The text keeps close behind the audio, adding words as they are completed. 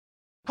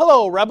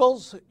Hello,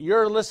 Rebels.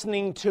 You're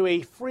listening to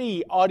a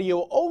free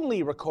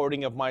audio-only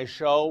recording of my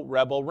show,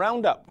 Rebel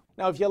Roundup.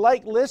 Now, if you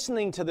like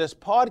listening to this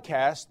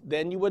podcast,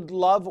 then you would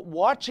love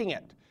watching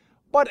it.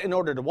 But in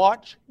order to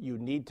watch, you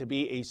need to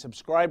be a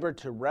subscriber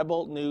to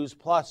Rebel News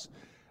Plus.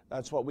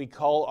 That's what we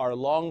call our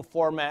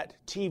long-format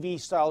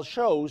TV-style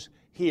shows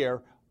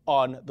here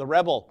on The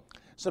Rebel.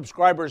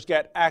 Subscribers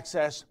get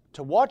access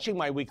to watching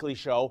my weekly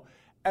show,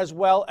 as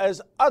well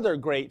as other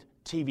great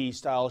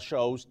TV-style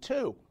shows,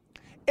 too.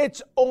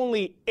 It's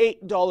only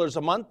 $8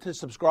 a month to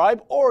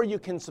subscribe, or you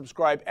can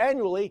subscribe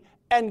annually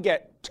and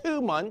get 2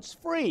 months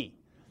free.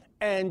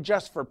 And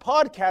just for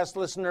podcast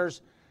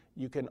listeners,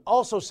 you can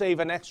also save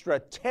an extra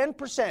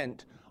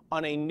 10%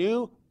 on a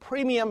new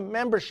premium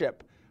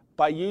membership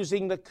by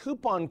using the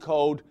coupon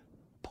code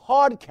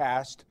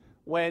PODCAST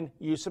when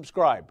you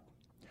subscribe.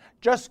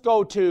 Just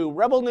go to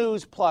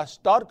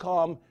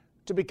rebelnewsplus.com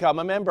to become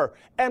a member.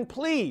 And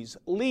please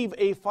leave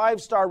a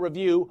 5-star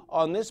review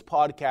on this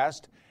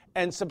podcast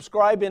and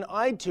subscribe in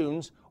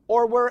iTunes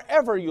or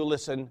wherever you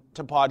listen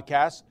to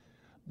podcasts.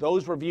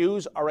 Those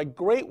reviews are a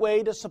great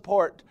way to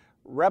support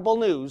Rebel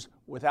News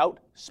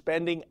without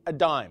spending a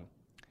dime.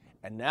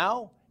 And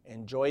now,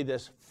 enjoy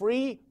this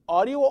free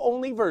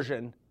audio-only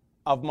version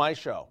of my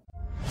show.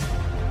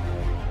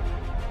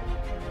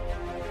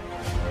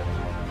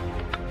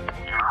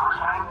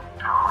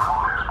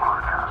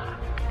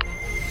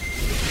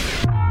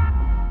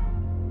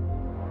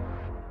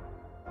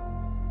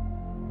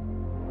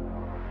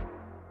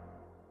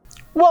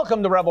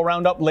 Welcome to Rebel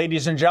Roundup,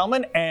 ladies and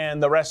gentlemen,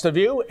 and the rest of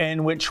you,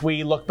 in which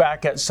we look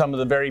back at some of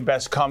the very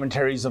best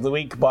commentaries of the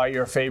week by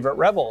your favorite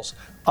Rebels.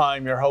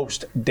 I'm your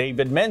host,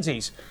 David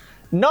Menzies.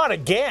 Not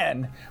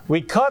again.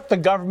 We caught the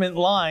government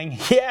lying,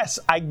 yes,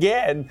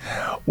 again,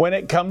 when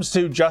it comes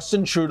to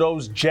Justin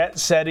Trudeau's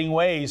jet-setting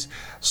ways.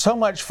 So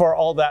much for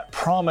all that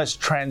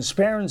promised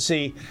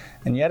transparency,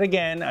 and yet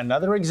again,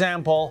 another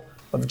example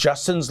of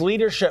Justin's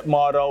leadership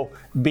motto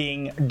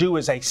being do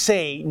as I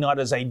say, not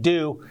as I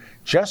do.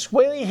 Just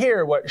wait to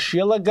hear what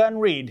Sheila Gunn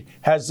Reid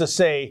has to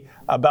say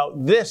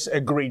about this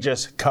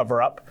egregious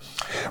cover-up.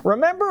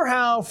 Remember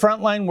how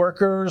frontline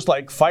workers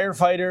like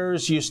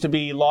firefighters used to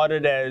be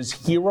lauded as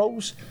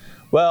heroes?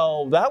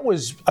 Well, that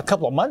was a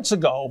couple of months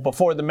ago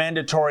before the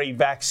mandatory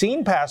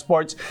vaccine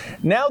passports.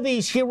 Now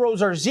these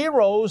heroes are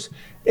zeros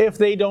if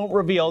they don't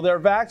reveal their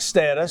vax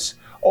status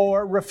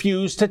or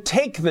refuse to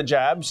take the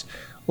jabs.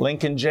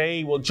 Lincoln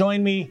Jay will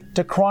join me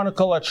to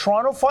chronicle a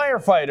Toronto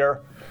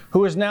firefighter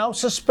who is now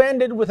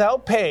suspended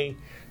without pay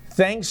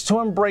thanks to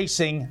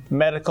embracing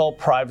medical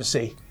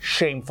privacy.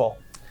 Shameful.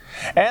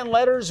 And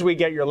letters, we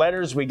get your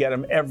letters. We get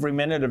them every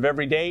minute of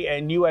every day.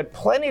 And you had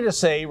plenty to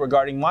say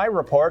regarding my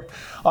report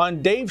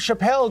on Dave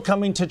Chappelle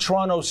coming to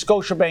Toronto's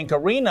Scotiabank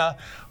Arena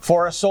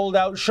for a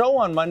sold-out show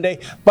on Monday.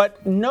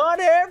 But not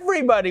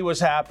everybody was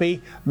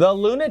happy. The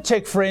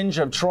lunatic fringe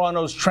of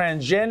Toronto's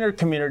transgender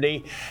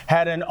community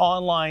had an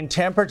online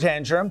temper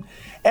tantrum.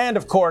 And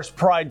of course,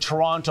 Pride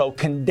Toronto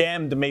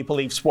condemned Maple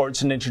Leaf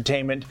Sports and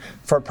Entertainment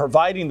for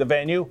providing the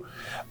venue.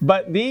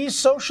 But these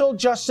social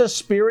justice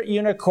spirit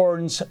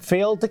unicorns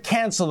failed to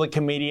cancel the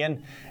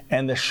comedian,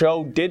 and the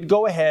show did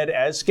go ahead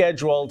as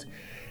scheduled.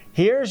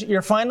 Here's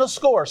your final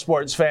score,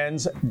 sports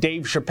fans.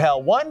 Dave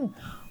Chappelle 1,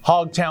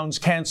 Hogtown's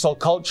cancel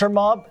culture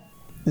mob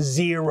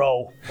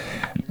 0.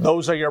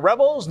 Those are your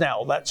Rebels.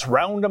 Now let's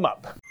round them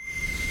up.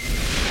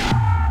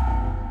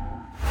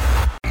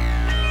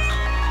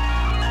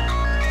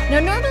 Now,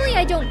 normally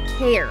I don't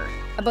care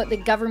about the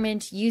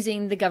government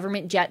using the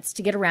government jets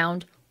to get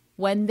around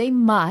when they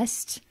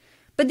must.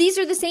 But these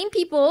are the same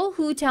people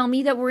who tell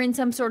me that we're in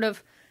some sort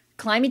of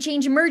climate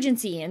change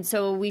emergency and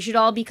so we should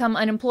all become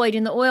unemployed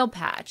in the oil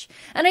patch.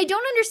 And I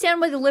don't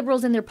understand why the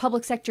Liberals and their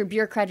public sector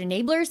bureaucrat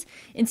enablers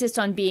insist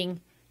on being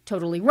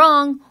totally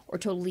wrong or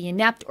totally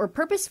inept or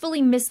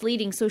purposefully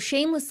misleading so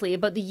shamelessly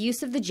about the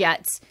use of the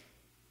jets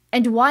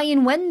and why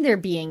and when they're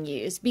being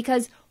used,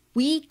 because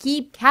we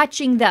keep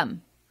catching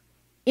them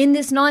in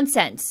this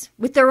nonsense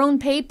with their own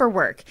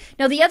paperwork.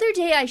 Now, the other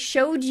day I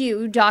showed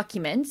you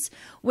documents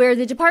where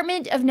the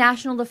Department of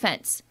National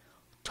Defense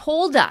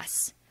told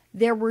us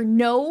there were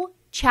no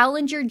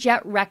Challenger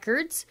jet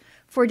records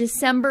for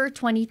December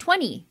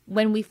 2020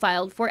 when we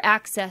filed for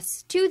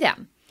access to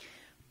them.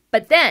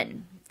 But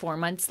then, 4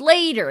 months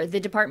later, the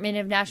Department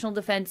of National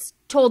Defense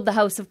told the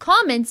House of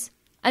Commons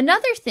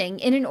another thing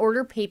in an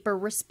order paper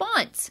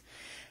response.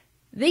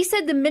 They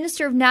said the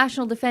Minister of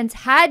National Defense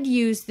had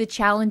used the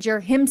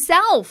Challenger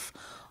himself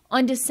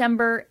on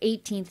December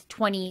 18th,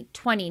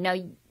 2020. Now,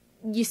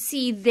 you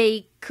see,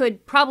 they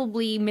could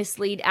probably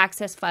mislead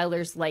access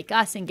filers like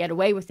us and get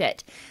away with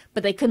it,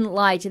 but they couldn't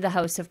lie to the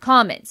House of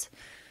Commons.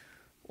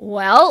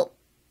 Well,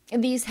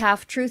 these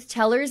half-truth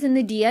tellers in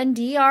the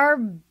DND are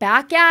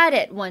back at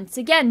it once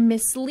again,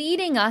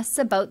 misleading us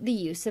about the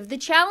use of the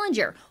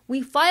Challenger.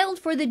 We filed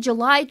for the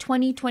July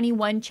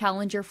 2021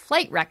 Challenger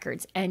flight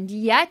records, and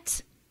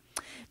yet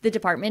the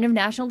Department of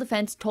National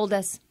Defense told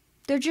us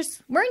there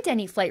just weren't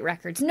any flight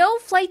records. No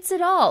flights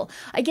at all.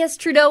 I guess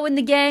Trudeau and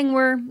the gang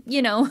were,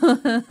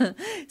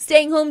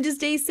 staying home to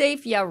stay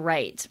safe. Yeah,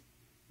 right.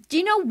 Do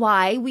you know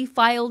why we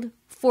filed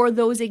for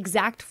those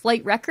exact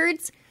flight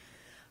records?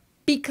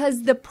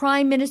 Because the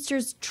Prime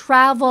Minister's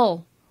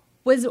travel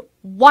was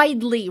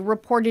widely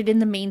reported in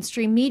the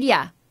mainstream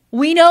media.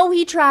 We know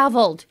he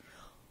traveled.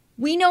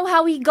 We know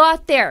how he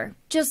got there.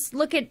 Just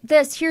look at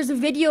this. Here's a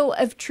video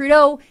of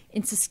Trudeau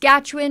in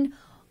Saskatchewan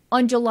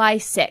on July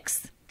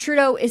 6th.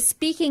 Trudeau is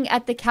speaking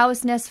at the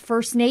Cowesness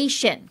First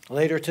Nation.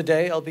 Later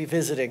today, I'll be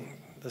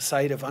visiting the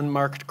site of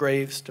unmarked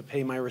graves to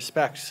pay my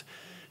respects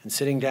and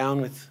sitting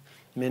down with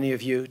many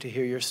of you to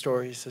hear your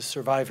stories as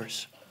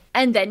survivors.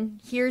 And then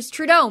here's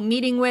Trudeau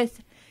meeting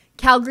with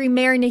Calgary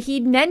Mayor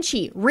Naheed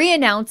Nenshi,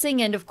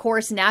 re-announcing and, of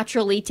course,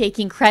 naturally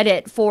taking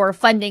credit for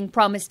funding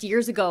promised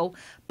years ago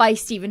by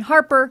Stephen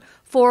Harper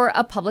for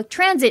a public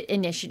transit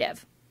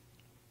initiative.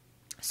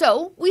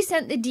 So we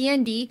sent the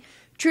DND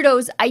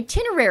Trudeau's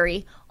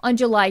itinerary on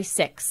July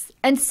 6th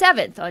and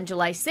 7th. On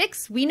July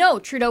 6th, we know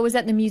Trudeau was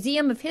at the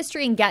Museum of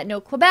History in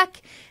Gatineau,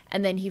 Quebec,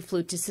 and then he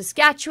flew to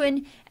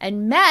Saskatchewan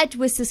and met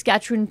with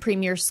Saskatchewan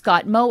Premier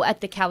Scott Moe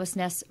at the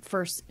Cowesness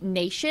First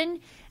Nation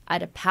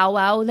at a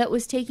powwow that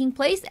was taking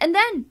place. And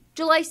then,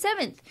 July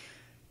 7th,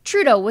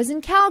 Trudeau was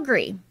in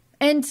Calgary.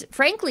 And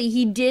frankly,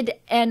 he did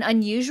an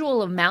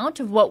unusual amount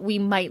of what we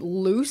might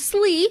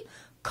loosely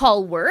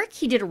call work.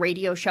 He did a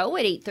radio show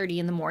at 8:30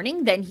 in the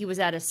morning. Then he was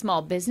at a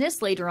small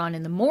business later on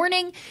in the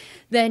morning.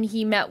 Then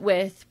he met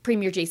with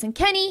Premier Jason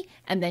Kenney.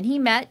 And then he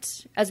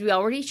met, as we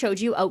already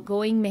showed you,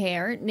 outgoing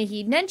Mayor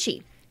Naheed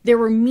Nenshi. There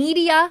were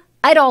media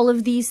at all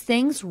of these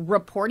things,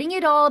 reporting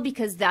it all,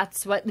 because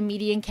that's what the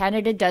media in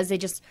Canada does. They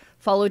just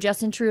follow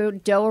Justin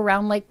Trudeau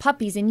around like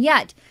puppies. And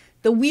yet,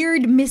 the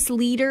weird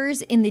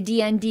misleaders in the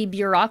DND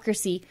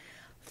bureaucracy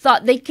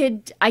thought they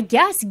could, I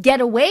guess, get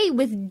away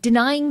with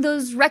denying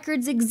those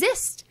records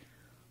exist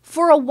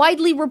for a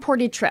widely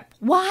reported trip.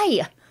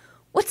 Why?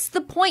 What's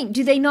the point?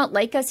 Do they not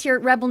like us here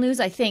at Rebel News?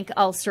 I think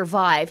I'll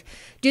survive.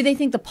 Do they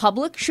think the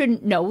public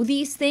shouldn't know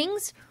these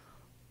things?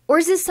 Or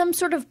is this some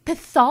sort of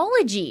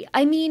pathology?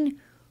 I mean,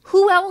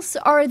 who else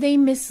are they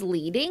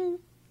misleading?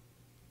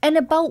 And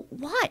about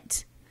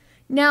what?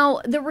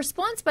 Now, the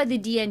response by the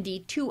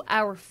DND to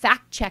our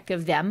fact check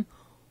of them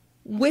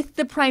with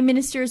the Prime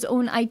Minister's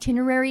own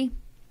itinerary,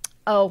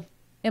 oh,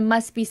 it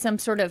must be some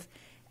sort of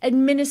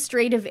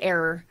administrative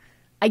error.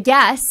 I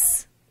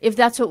guess, if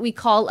that's what we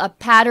call a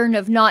pattern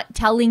of not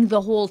telling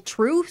the whole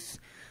truth,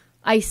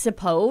 I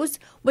suppose.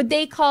 What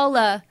they call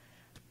a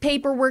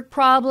paperwork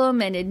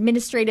problem, an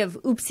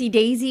administrative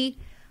oopsie-daisy,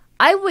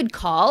 I would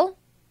call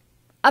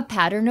a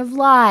pattern of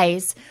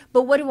lies.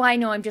 But what do I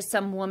know? I'm just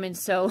some woman,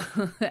 so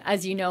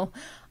as you know,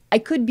 I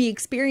could be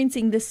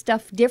experiencing this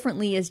stuff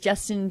differently, as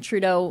Justin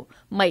Trudeau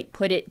might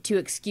put it, to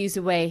excuse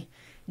away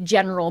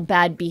general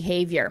bad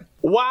behavior.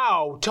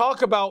 Wow,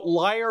 talk about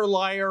liar,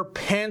 liar,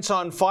 pants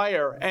on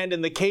fire. And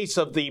in the case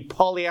of the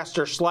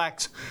polyester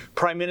slacks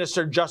Prime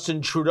Minister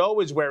Justin Trudeau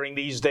is wearing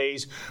these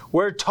days,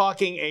 we're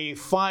talking a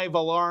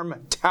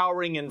 5-alarm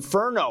towering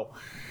inferno.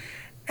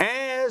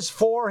 As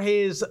for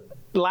his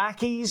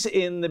lackeys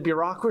in the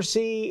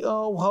bureaucracy,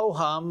 oh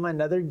ho-hum,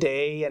 another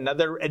day,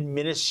 another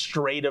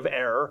administrative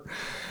error.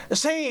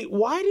 Say,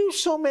 why do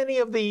so many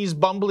of these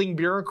bumbling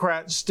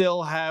bureaucrats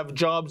still have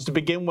jobs to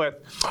begin with?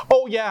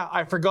 Oh yeah,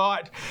 I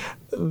forgot.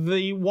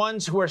 The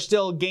ones who are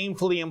still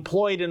gainfully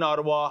employed in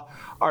Ottawa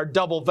are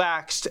double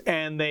vaxxed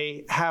and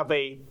they have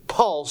a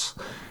pulse.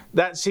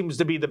 That seems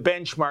to be the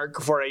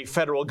benchmark for a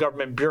federal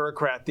government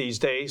bureaucrat these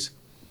days.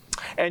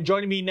 And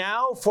joining me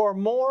now for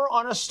more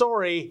on a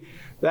story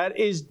that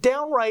is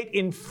downright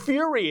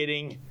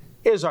infuriating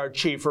is our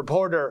chief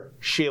reporter,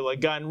 Sheila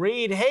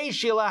Gunn-Reid. Hey,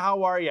 Sheila,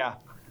 how are you?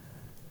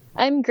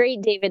 I'm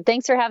great, David.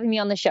 Thanks for having me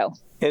on the show.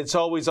 It's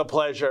always a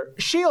pleasure.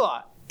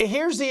 Sheila,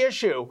 here's the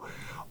issue.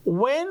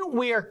 When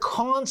we are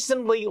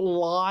constantly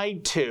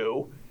lied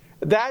to,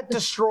 that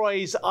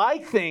destroys, I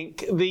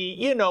think, the,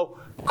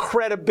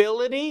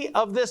 credibility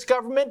of this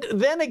government.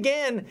 Then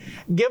again,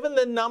 given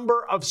the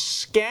number of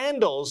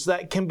scandals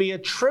that can be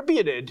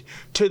attributed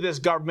to this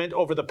government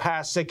over the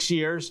past 6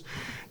 years,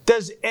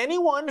 does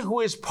anyone who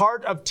is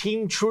part of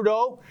Team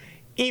Trudeau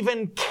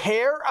even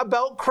care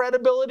about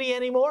credibility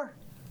anymore?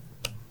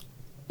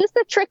 Is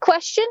this a trick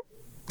question?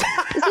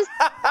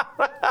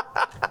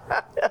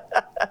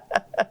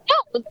 No,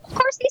 of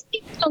course these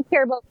people don't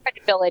care about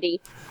credibility.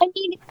 I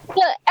mean,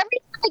 every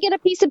time I get a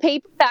piece of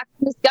paper back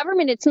from this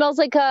government, it smells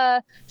like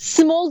a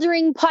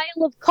smoldering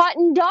pile of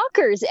cotton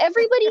dockers.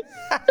 Everybody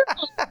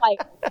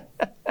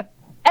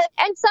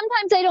and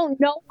sometimes I don't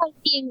know I'm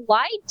being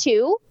lied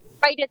to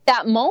right at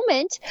that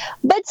moment,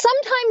 but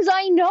sometimes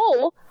I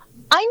know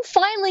I'm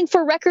filing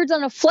for records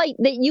on a flight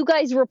that you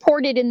guys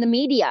reported in the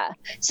media.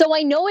 So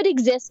I know it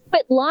exists,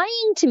 but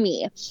lying to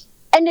me.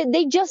 And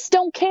they just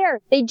don't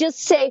care. They just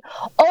say,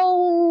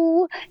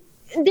 oh,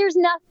 there's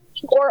nothing.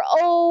 Or,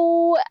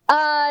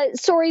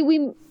 sorry,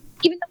 even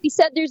though we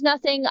said there's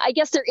nothing, I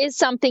guess there is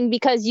something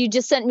because you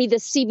just sent me the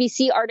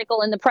CBC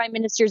article in the Prime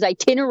Minister's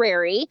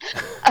itinerary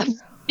of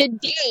the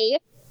day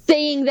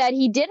saying that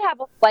he did have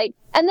a flight.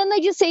 And then they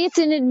just say it's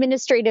an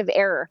administrative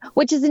error,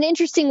 which is an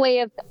interesting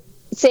way of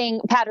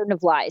saying pattern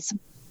of lies.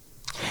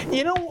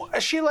 You know,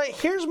 Sheila,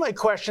 here's my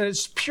question.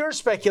 It's pure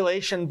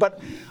speculation, but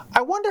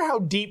I wonder how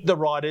deep the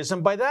rot is.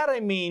 And by that I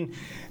mean,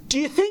 do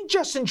you think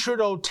Justin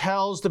Trudeau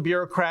tells the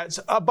bureaucrats,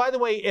 by the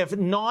way, if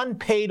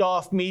non-paid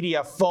off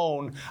media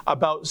phone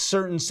about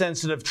certain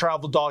sensitive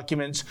travel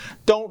documents,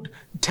 don't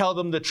tell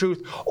them the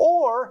truth?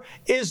 Or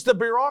is the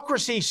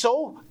bureaucracy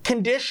so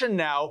conditioned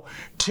now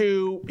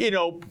to,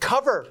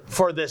 cover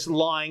for this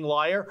lying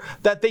liar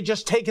that they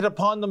just take it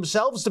upon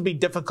themselves to be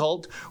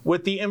difficult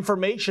with the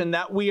information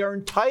that we are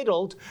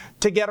entitled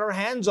to get our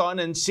hands on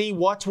and see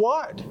what's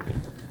what?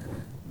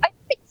 I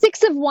think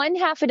 6 of one,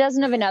 half a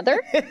dozen of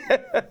another.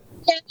 There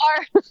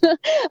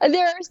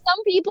are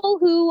some people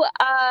who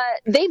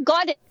they've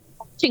got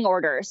marching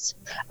orders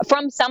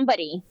from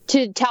somebody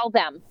to tell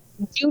them,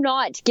 do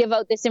not give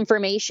out this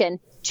information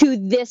to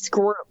this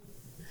group.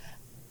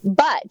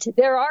 But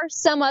there are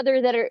some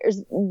others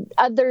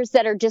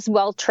that are just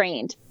well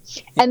trained,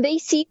 and they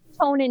see the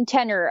tone and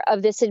tenor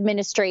of this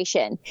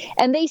administration,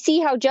 and they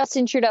see how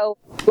Justin Trudeau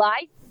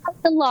lies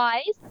and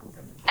lies,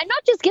 and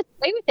not just gets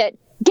away with it,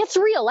 gets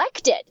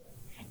reelected.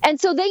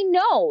 And so they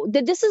know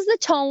that this is the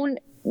tone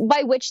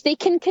by which they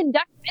can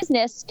conduct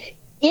business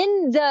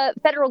in the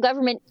federal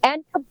government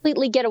and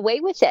completely get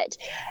away with it.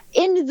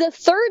 In the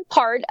third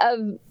part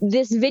of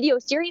this video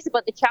series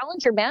about the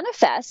Challenger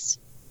Manifest,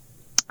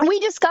 we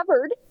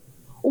discovered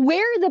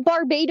where the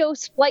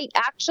Barbados flight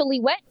actually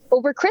went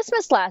over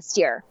Christmas last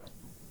year.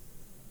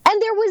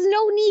 And there was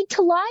no need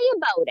to lie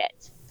about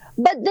it.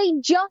 But they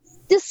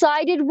just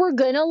decided we're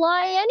going to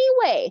lie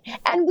anyway.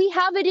 And we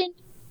have it in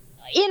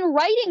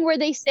writing where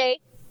they say,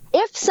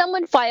 if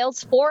someone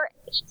files for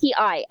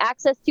ATI,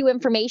 access to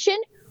information,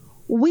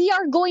 we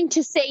are going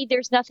to say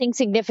there's nothing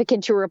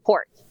significant to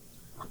report.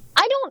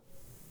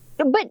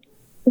 But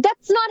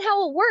that's not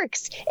how it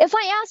works. If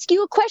I ask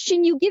you a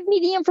question, you give me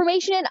the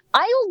information, and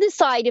I'll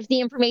decide if the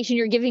information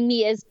you're giving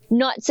me is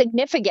not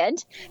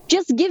significant.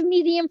 Just give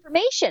me the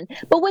information.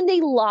 But when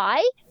they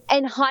lie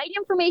and hide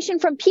information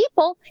from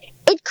people,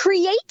 it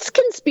creates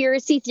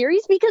conspiracy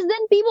theories, because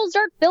then people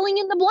start filling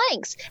in the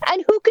blanks.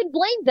 And who could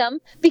blame them?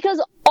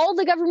 Because all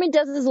the government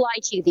does is lie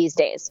to you these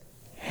days.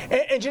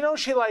 And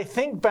Sheila, I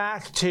think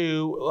back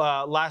to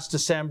last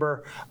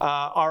December,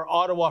 our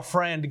Ottawa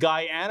friend,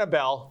 Guy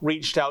Annabelle,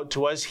 reached out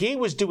to us. He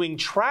was doing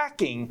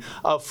tracking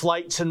of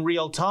flights in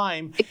real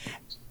time.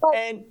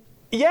 And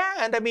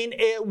I mean,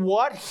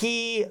 what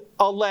he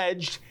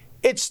alleged,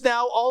 it's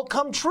now all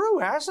come true,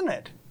 hasn't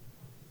it?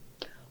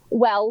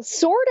 Well,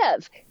 sort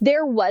of.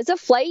 There was a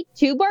flight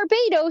to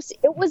Barbados.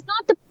 It was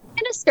not the Prime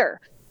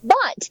Minister.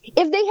 But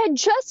if they had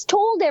just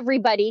told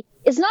everybody,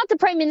 it's not the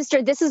Prime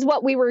Minister, this is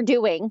what we were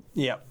doing.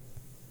 Yeah.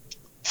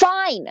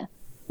 Fine.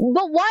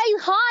 But why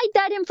hide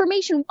that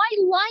information? Why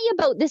lie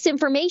about this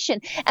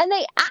information? And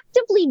they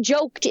actively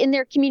joked in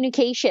their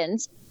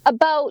communications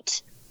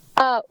about,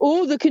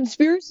 the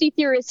conspiracy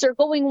theorists are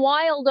going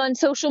wild on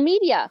social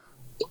media.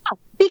 Yeah,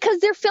 because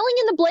they're filling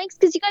in the blanks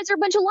because you guys are a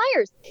bunch of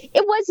liars.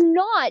 It was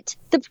not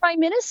the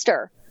Prime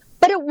Minister.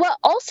 But it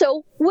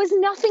also was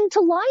nothing to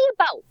lie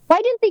about.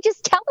 Why didn't they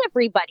just tell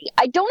everybody?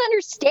 I don't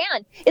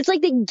understand. It's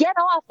like they get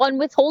off on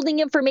withholding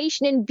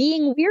information and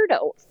being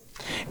weirdos.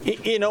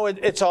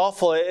 It's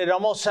awful. It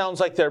almost sounds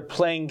like they're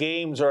playing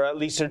games, or at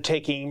least they're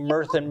taking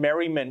mirth and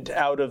merriment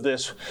out of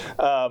this,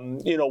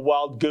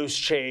 wild goose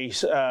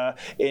chase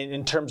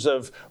in terms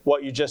of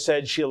what you just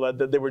said, Sheila,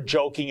 that they were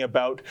joking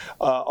about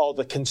all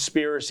the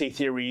conspiracy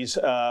theories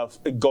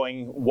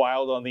going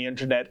wild on the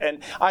internet. And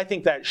I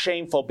think that's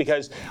shameful,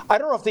 because I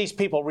don't know if these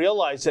people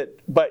realize it,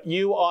 but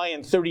you, I,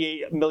 and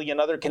 38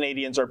 million other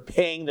Canadians are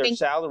paying their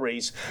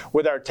salaries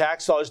with our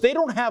tax dollars. They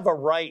don't have a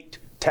right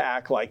to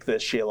act like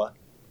this, Sheila.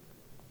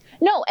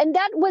 No, and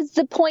that was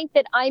the point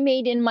that I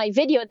made in my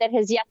video that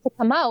has yet to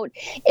come out,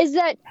 is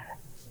that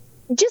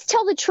just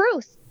tell the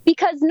truth,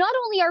 because not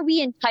only are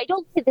we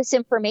entitled to this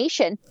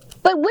information,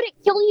 but would it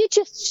kill you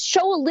to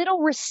show a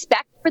little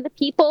respect for the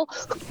people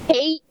who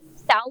pay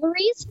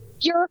salaries,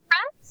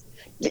 bureaucrats?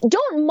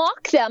 Don't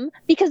mock them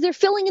because they're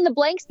filling in the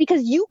blanks,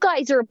 because you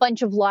guys are a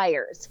bunch of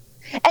liars.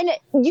 And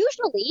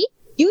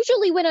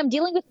usually when I'm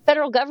dealing with the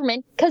federal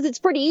government, because it's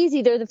pretty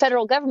easy, they're the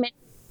federal government,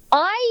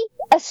 I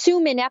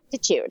assume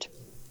ineptitude.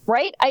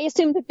 Right? I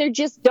assume that they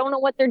just don't know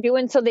what they're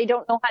doing, so they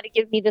don't know how to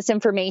give me this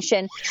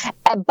information.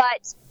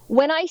 But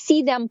when I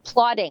see them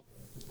plotting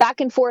back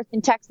and forth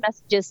in text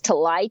messages to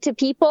lie to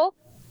people,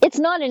 it's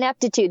not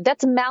ineptitude.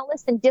 That's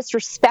malice and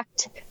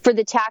disrespect for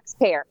the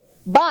taxpayer.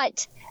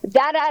 But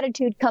that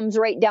attitude comes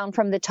right down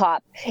from the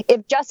top.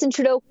 If Justin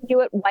Trudeau can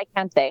do it, why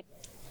can't they?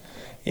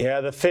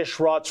 Yeah, the fish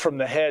rots from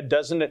the head,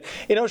 doesn't it?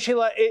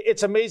 Sheila,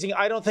 it's amazing.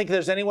 I don't think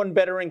there's anyone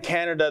better in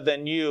Canada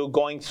than you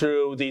going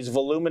through these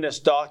voluminous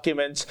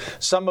documents.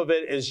 Some of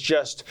it is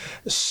just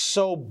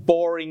so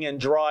boring and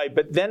dry.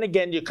 But then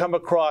again, you come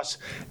across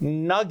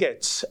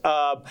nuggets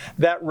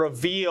that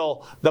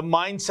reveal the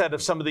mindset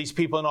of some of these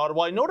people in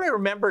Ottawa. You know what I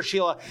remember,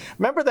 Sheila?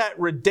 Remember that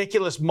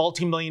ridiculous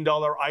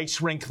multi-million-dollar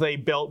ice rink they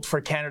built for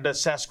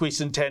Canada's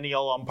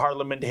sesquicentennial on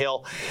Parliament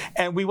Hill?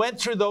 And we went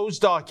through those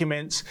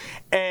documents,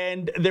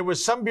 and there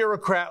was some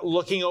bureaucrat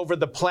looking over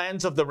the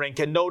plans of the rink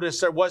and noticed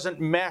there wasn't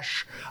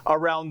mesh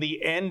around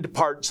the end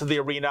parts of the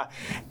arena.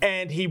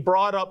 And he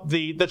brought up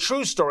the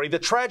true story, the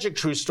tragic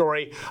true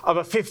story of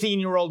a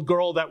 15-year-old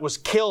girl that was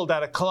killed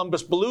at a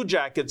Columbus Blue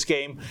Jackets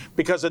game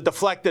because a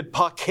deflected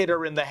puck hit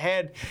her in the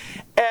head.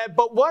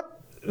 But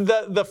what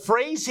the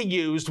phrase he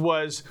used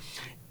was,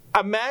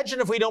 imagine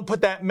if we don't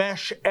put that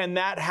mesh and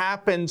that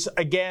happens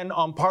again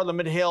on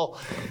Parliament Hill.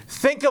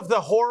 Think of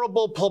the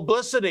horrible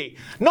publicity.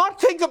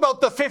 Not think about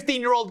the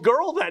 15-year-old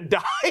girl that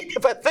died,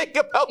 but think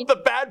about the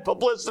bad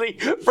publicity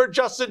for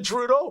Justin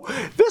Trudeau.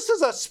 This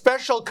is a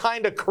special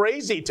kind of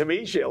crazy to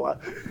me, Sheila.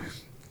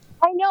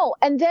 I know.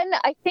 And then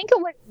I think it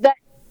was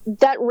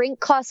that rink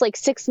cost like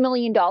 $6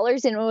 million,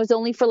 and it was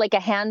only for like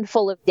a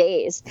handful of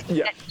days.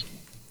 Yeah.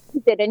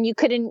 And you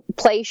couldn't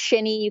play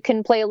shinny, you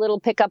couldn't play a little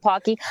pickup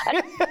hockey.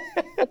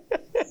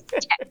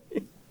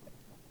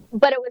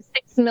 But it was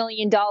 $6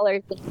 million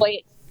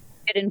displayed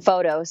in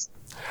photos.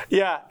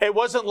 Yeah, it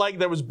wasn't like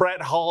there was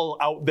Brett Hull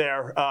out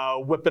there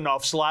whipping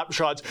off slap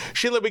shots.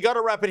 Sheila, we got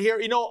to wrap it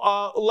here.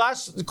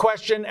 Last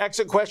question,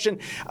 exit question.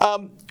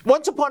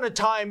 Once upon a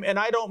time, and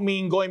I don't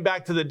mean going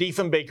back to the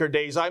Diefenbaker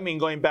days, I mean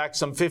going back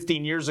some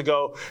 15 years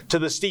ago to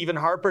the Stephen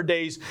Harper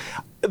days,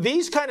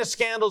 these kind of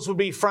scandals would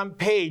be front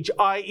page,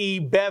 i.e.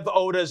 Bev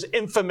Oda's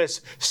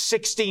infamous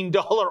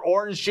 $16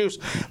 orange juice.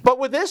 But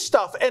with this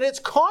stuff, and it's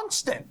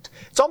constant,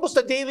 it's almost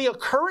a daily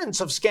occurrence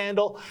of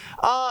scandal,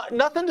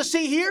 nothing to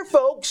see here,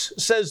 folks,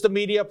 says the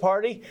media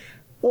party.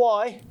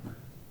 Why?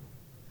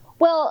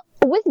 Well,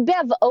 with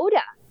Bev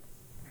Oda,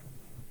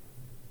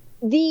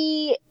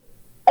 the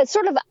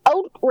sort of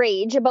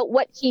outrage about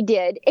what he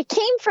did, it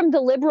came from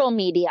the liberal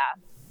media.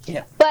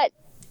 Yeah. But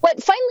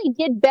what finally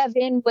did Bev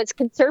in was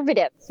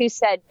conservatives who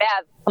said,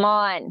 Bev, come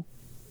on,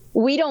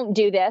 we don't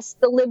do this.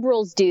 The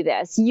liberals do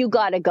this. You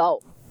got to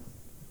go.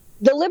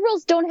 The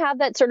liberals don't have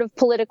that sort of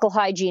political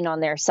hygiene on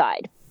their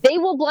side. They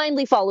will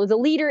blindly follow the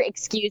leader,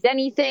 excuse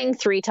anything,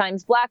 3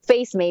 times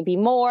blackface, maybe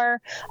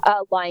more,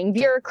 lying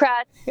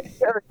bureaucrats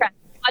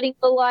putting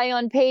the lie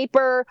on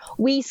paper,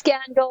 we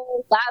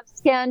scandal, lab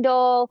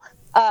scandal,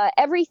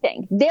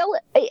 everything. They'll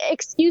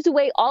excuse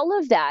away all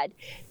of that.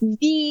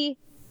 The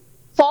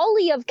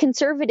folly of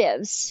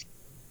conservatives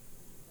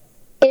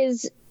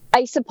is,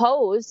 I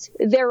suppose,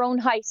 their own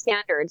high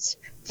standards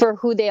for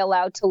who they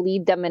allow to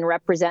lead them and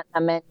represent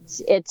them. And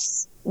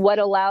it's what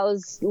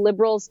allows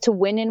liberals to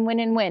win and win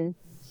and win.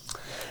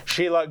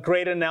 Sheila,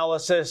 great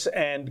analysis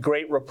and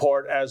great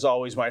report as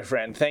always, my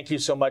friend. Thank you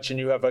so much, and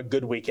you have a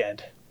good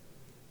weekend.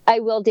 I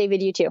will,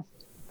 David. You too.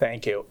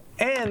 Thank you.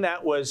 And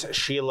that was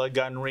Sheila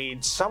Gunn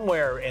Reid,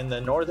 somewhere in the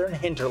northern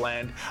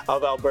hinterland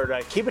of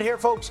Alberta. Keep it here,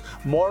 folks.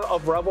 More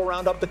of Rebel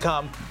Roundup to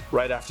come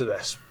right after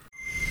this.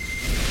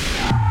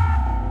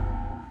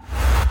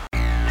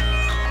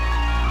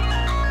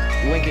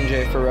 Lincoln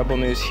J for Rebel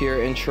News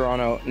here in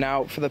Toronto.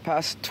 Now, for the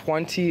past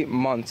 20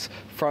 months,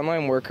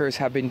 frontline workers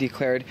have been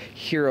declared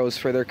heroes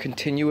for their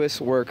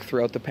continuous work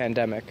throughout the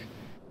pandemic.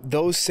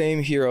 Those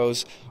same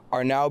heroes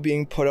are now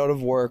being put out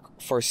of work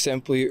for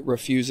simply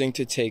refusing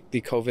to take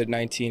the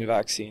COVID-19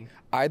 vaccine.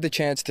 I had the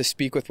chance to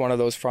speak with one of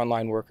those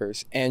frontline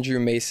workers, Andrew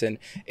Mason,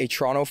 a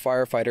Toronto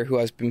firefighter who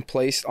has been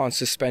placed on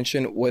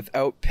suspension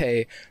without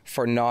pay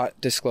for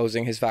not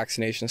disclosing his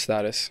vaccination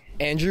status.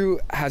 Andrew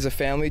has a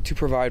family to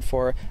provide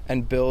for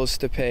and bills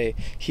to pay.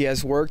 He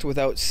has worked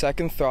without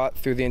second thought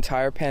through the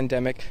entire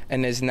pandemic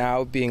and is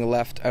now being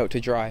left out to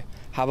dry.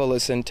 Have a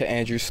listen to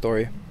Andrew's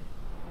story.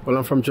 Well,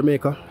 I'm from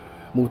Jamaica,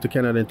 moved to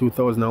Canada in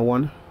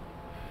 2001.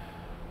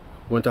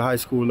 Went to high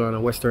school on a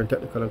Western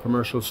Technical and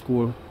Commercial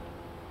School.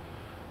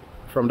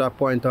 From that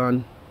point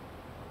on,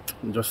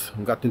 just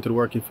got into the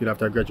working field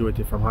after I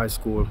graduated from high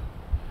school.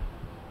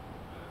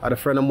 I had a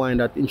friend of mine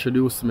that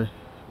introduced me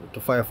to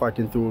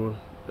firefighting through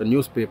the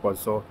newspaper,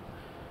 so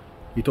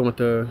he told me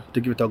to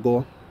give it a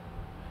go.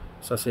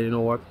 So I said, you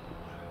know what,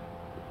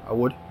 I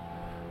would.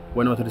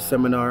 Went out to the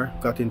seminar,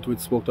 got into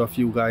it, spoke to a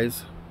few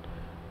guys.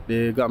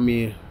 They got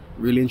me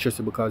really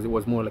interested because it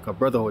was more like a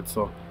brotherhood,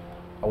 so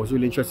I was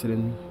really interested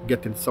in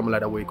getting something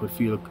like that where you could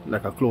feel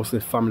like a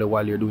close-knit family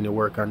while you're doing your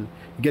work, and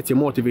it gets you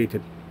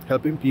motivated,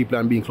 helping people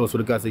and being close to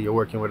the guys that you're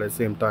working with at the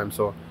same time.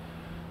 So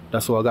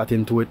that's why I got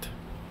into it.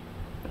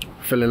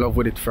 Fell in love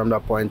with it from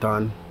that point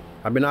on.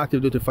 I've been an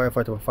active duty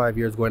firefighter for 5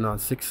 years, going on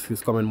 6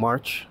 this coming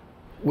March.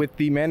 With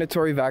the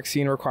mandatory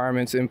vaccine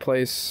requirements in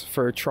place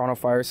for Toronto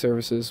Fire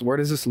Services, where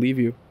does this leave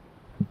you?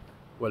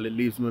 Well, it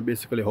leaves me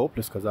basically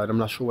hopeless because I'm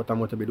not sure what I'm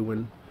going to be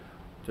doing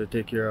to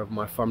take care of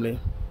my family,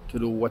 to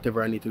do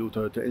whatever I need to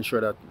do to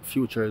ensure that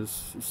future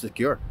is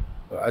secure.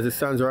 As it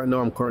stands right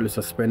now, I'm currently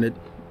suspended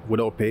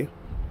without pay.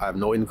 I have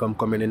no income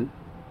coming in.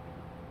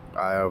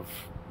 I have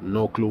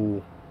no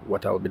clue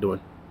what I'll be doing.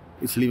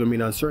 It's leaving me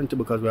in uncertainty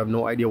because we have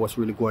no idea what's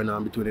really going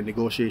on between the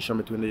negotiation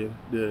between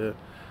the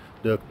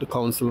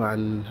council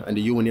and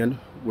the union.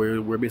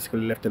 We're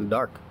basically left in the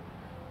dark.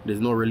 There's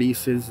no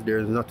releases.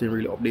 There's nothing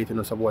really updating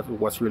us of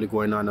what's really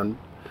going on. And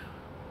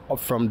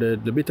from the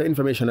bit of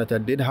information that I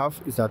did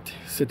have is that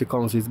City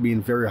Council is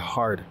being very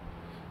hard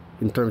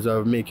in terms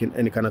of making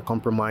any kind of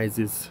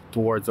compromises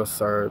towards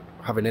us or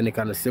having any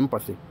kind of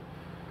sympathy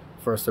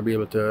for us to be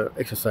able to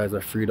exercise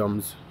our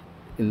freedoms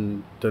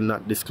into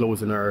not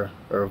disclosing our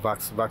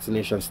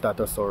vaccination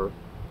status or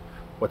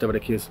whatever the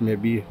case may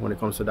be when it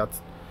comes to that.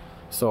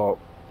 So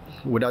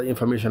with that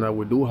information that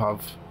we do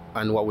have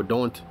and what we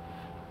don't,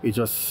 it's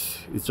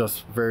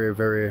just very,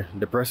 very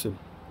depressing.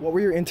 What were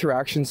your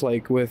interactions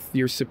like with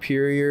your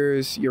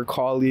superiors, your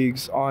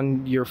colleagues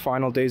on your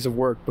final days of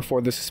work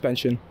before the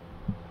suspension?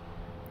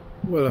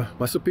 Well,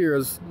 my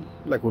superiors,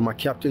 like with my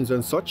captains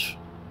and such,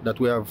 that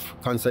we have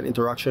constant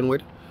interaction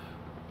with,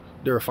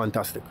 they were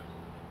fantastic.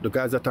 The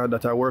guys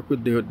that I work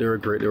with, they were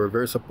great. They were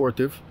very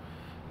supportive,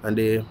 and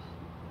they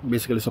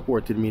basically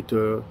supported me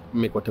to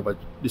make whatever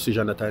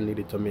decision that I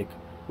needed to make,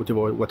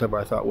 whatever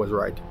I thought was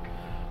right.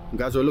 The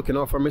guys were looking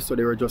out for me, so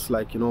they were just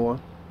like, you know what,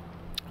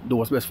 do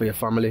what's best for your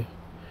family.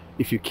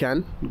 If you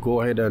can,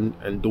 go ahead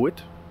and do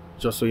it,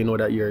 just so you know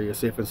that you're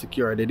safe and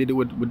secure. And they did it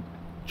with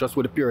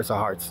the purest of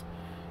hearts.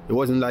 It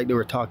wasn't like they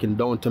were talking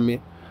down to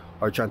me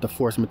or trying to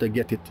force me to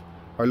get it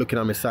or looking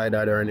at my side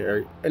eye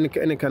or any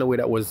kind of way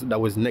that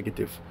was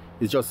negative.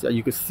 It's just that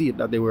you could see it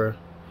that they were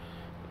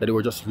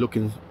just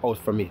looking out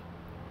for me.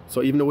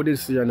 So even with the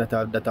decision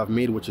that I've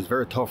made, which is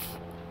very tough,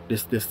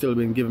 they've still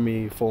been giving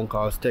me phone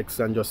calls, texts,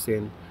 and just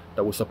saying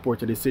that we support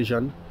the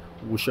decision,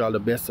 wish you all the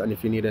best, and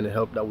if you need any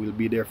help, that we'll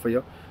be there for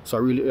you. So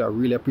I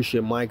really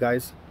appreciate my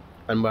guys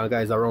and my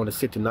guys around the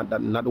city, not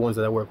the ones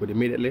that I work with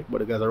immediately, but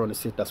the guys around the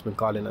city that's been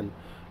calling and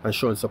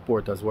showing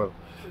support as well.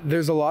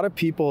 There's a lot of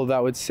people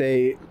that would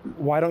say,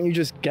 why don't you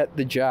just get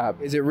the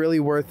jab? Is it really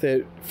worth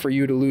it for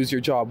you to lose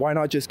your job? Why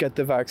not just get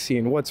the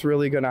vaccine? What's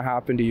really going to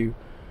happen to you?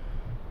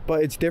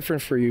 But it's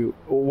different for you.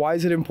 Why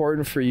is it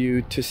important for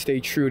you to stay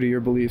true to your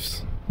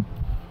beliefs?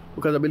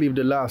 Because I believe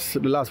the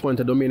last point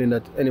of dominion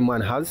that any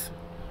man has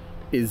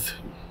is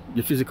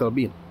the physical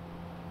being,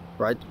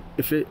 right?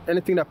 If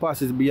anything that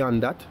passes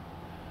beyond that,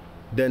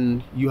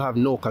 then you have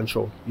no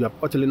control. You have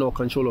utterly no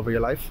control over your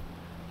life.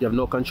 You have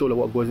no control of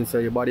what goes inside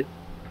your body.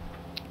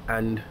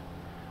 And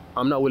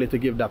I'm not willing to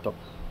give that up.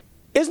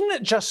 Isn't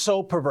it just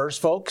so perverse,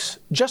 folks?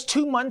 Just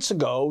 2 months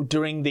ago,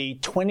 during the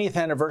 20th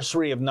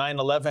anniversary of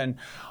 9/11,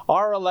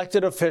 our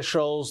elected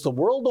officials the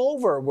world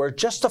over were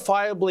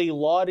justifiably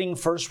lauding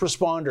first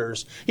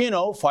responders,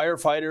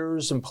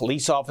 firefighters and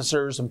police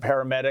officers and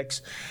paramedics,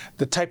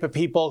 the type of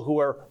people who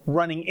are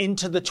running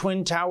into the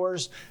Twin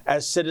Towers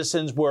as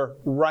citizens were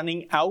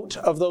running out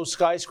of those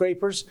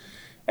skyscrapers.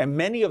 And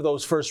many of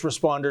those first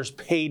responders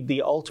paid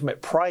the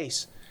ultimate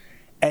price.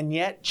 And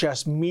yet,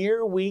 just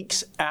mere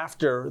weeks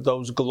after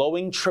those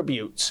glowing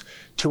tributes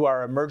to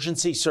our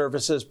emergency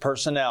services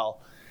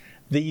personnel,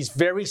 these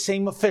very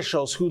same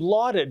officials who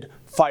lauded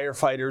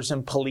firefighters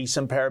and police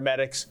and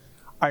paramedics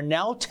are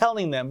now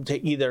telling them to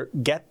either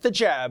get the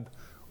jab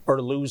or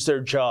lose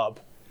their job.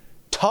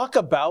 Talk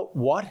about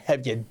what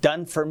have you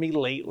done for me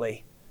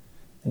lately?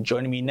 And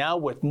joining me now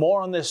with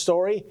more on this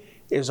story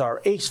is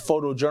our ace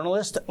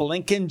photojournalist,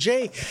 Lincoln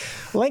Jay.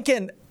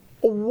 Lincoln,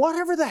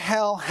 whatever the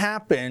hell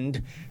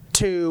happened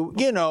to,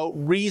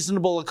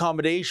 reasonable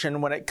accommodation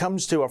when it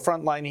comes to a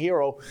frontline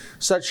hero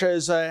such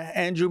as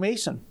Andrew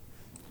Mason?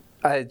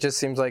 It just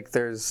seems like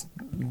there's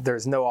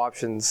no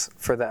options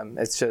for them.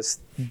 It's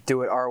just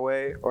do it our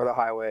way or the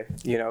highway.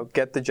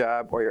 Get the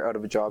jab or you're out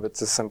of a job.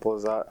 It's as simple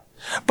as that.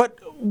 But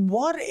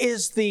what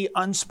is the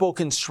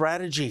unspoken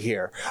strategy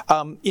here?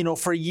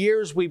 For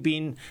years we've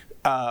been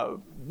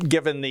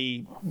given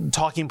the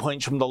talking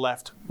points from the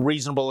left: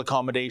 reasonable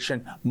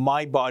accommodation,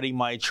 my body,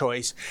 my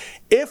choice.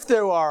 If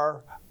there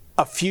are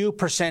a few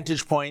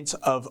percentage points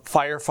of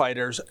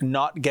firefighters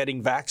not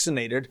getting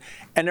vaccinated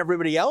and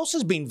everybody else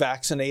is being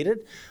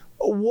vaccinated,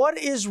 what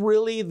is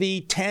really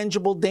the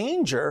tangible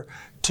danger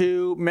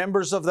to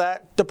members of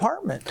that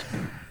department?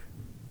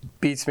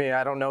 Beats me.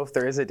 I don't know if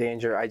there is a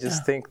danger. I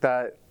just think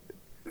that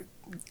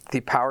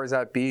the powers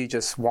that be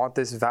just want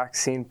this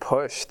vaccine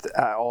pushed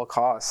at all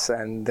costs,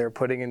 and they're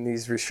putting in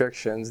these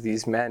restrictions,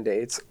 these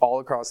mandates all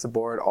across the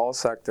board, all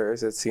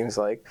sectors, it seems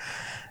like,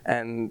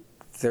 and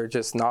they're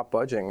just not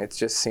budging. It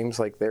just seems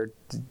like they're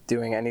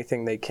doing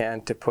anything they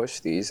can to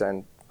push these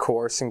and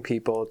coercing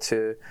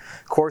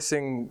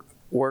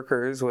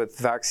workers with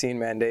vaccine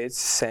mandates,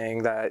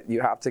 saying that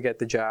you have to get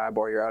the jab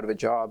or you're out of a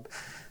job.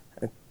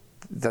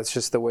 That's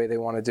just the way they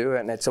want to do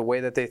it, and it's a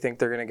way that they think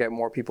they're going to get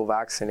more people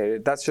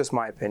vaccinated. That's just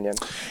my opinion.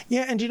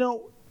 Yeah, and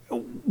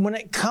when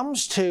it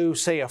comes to,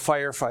 say, a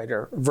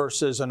firefighter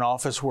versus an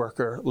office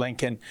worker,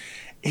 Lincoln,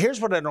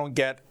 here's what I don't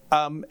get.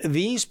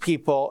 These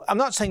people, I'm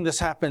not saying this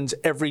happens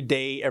every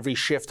day, every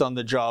shift on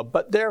the job,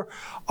 but there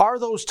are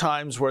those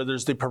times where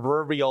there's the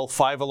proverbial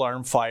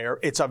 5-alarm fire.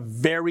 It's a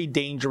very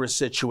dangerous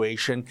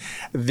situation.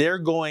 They're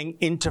going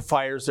into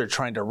fires. They're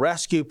trying to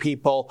rescue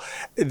people.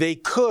 They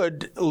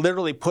could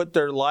literally put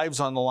their lives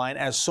on the line,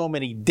 as so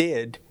many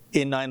did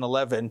in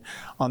 9/11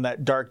 on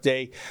that dark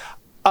day.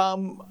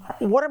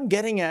 What I'm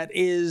getting at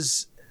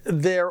is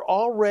they're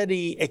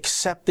already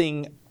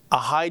accepting a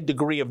high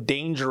degree of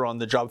danger on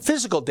the job,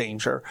 physical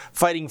danger,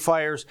 fighting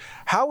fires.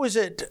 How is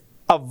it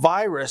a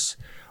virus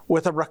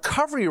with a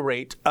recovery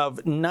rate of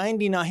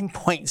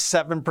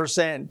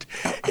 99.7%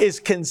 is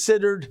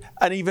considered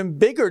an even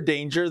bigger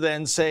danger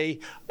than, say,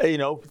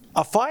 a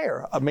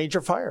fire, a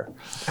major fire.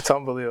 It's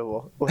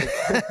unbelievable.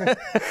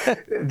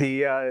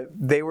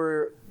 They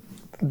were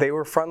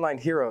frontline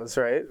heroes,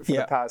 right? For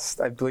the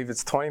past, I believe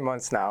it's 20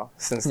 months now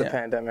since the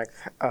pandemic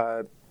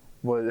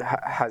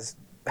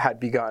had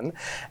begun,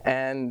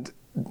 and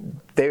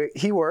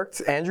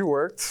Andrew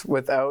worked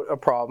without a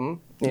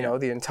problem.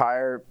 The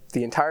entire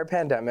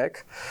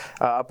pandemic,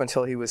 up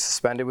until he was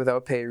suspended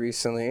without pay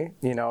recently.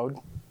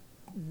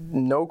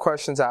 No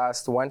questions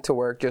asked, went to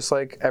work just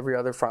like every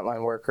other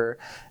frontline worker,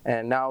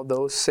 and now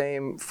those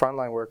same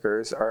frontline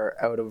workers are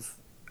out of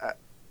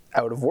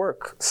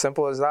work.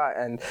 Simple as that.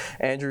 And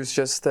Andrew's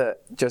just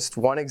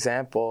one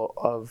example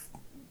of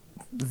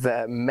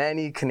the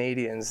many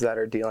Canadians that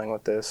are dealing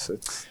with this.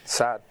 It's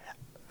sad.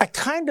 I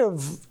kind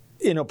of,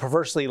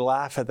 perversely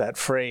laugh at that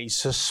phrase,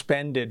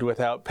 suspended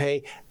without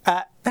pay.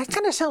 That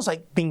kind of sounds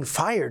like being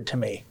fired to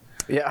me.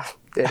 Yeah,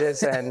 it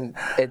is. And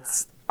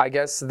I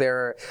guess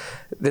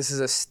this is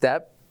a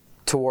step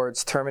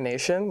towards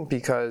termination,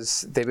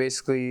 because they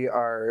basically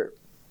are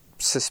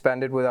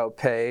suspended without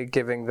pay,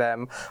 giving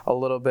them a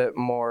little bit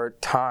more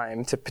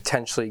time to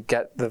potentially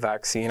get the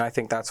vaccine. I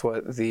think that's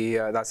what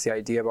that's the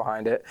idea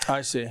behind it.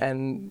 I see.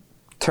 And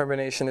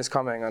termination is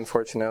coming,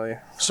 unfortunately.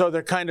 So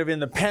they're kind of in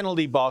the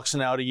penalty box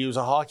now, to use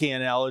a hockey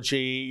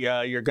analogy.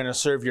 You're going to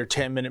serve your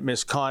 10-minute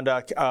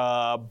misconduct,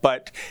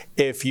 but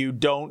if you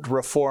don't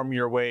reform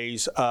your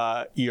ways,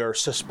 you're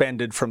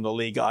suspended from the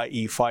league,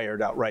 i.e.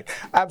 fired outright.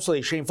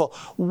 Absolutely shameful.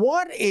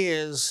 What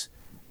is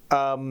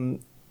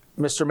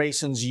Mr.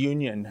 Mason's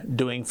union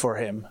doing for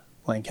him,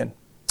 Lincoln?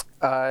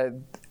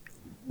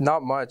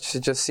 Not much.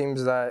 It just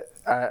seems that,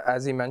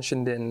 as he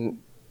mentioned in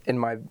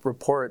my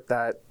report,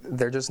 that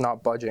they're just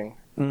not budging,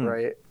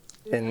 right,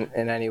 in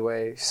any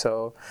way.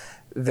 So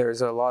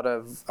there's a lot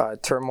of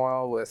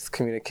turmoil with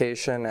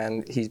communication,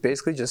 and he's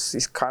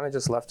kind of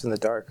just left in the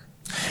dark.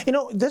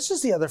 This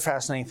is the other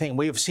fascinating thing.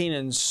 We have seen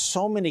in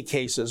so many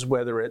cases,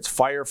 whether it's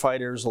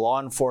firefighters,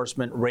 law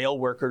enforcement, rail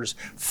workers,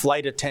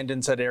 flight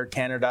attendants at Air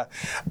Canada,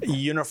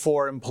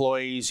 Unifor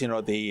employees,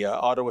 the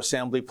auto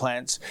assembly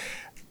plants,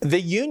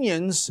 the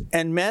unions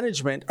and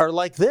management are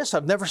like this.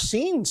 I've never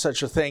seen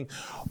such a thing.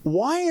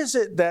 Why is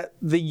it that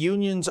the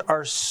unions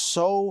are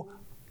so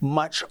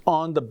much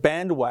on the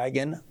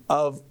bandwagon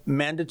of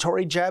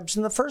mandatory jabs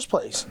in the first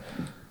place?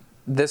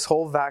 This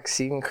whole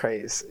vaccine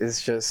craze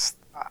is just,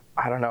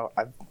 I don't know.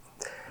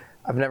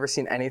 I've never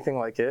seen anything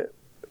like it.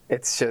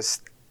 It's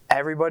just,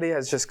 everybody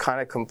has just kind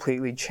of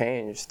completely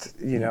changed,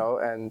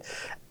 and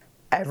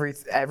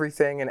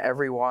everything and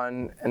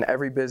everyone and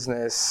every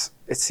business,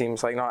 it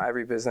seems like, not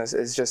every business,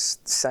 is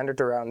just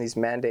centered around these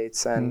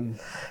mandates. And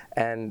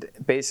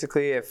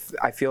basically,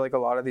 I feel like a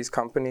lot of these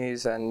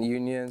companies and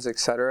unions, et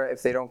cetera,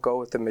 if they don't go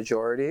with the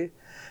majority,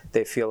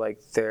 they feel like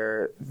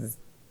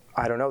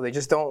I don't know, they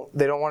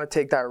don't want to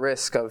take that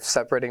risk of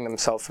separating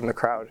themselves from the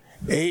crowd.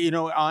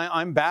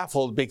 I'm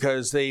baffled,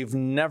 because they've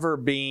never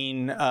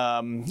been,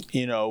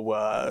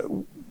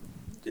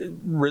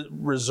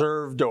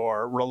 reserved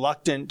or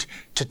reluctant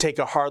to take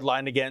a hard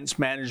line against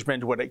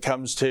management when it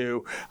comes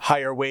to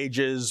higher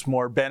wages,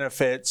 more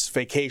benefits,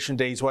 vacation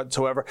days,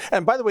 whatsoever.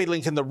 And by the way,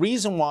 Lincoln, the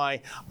reason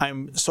why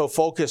I'm so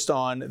focused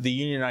on the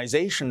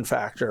unionization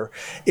factor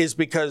is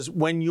because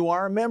when you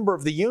are a member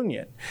of the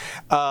union,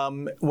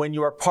 when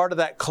you are part of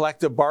that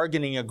collective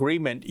bargaining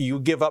agreement, you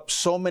give up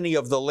so many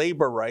of the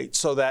labor rights,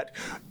 so that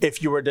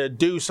if you were to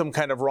do some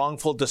kind of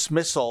wrongful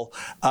dismissal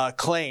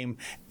claim,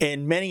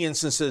 in many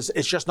instances,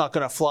 it's just not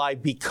going to fly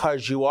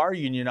because you are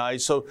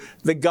unionized. So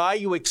the guy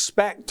you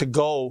expect to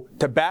go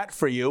to bat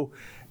for you,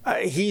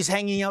 he's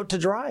hanging out to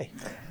dry.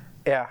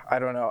 Yeah, I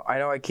don't know. I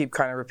know I keep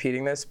kind of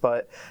repeating this,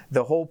 but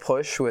the whole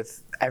push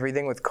with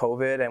everything with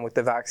COVID and with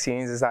the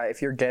vaccines is that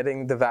if you're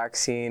getting the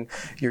vaccine,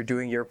 you're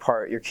doing your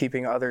part, you're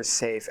keeping others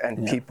safe.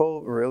 And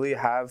people really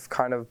have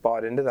kind of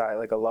bought into that,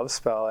 like a love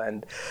spell.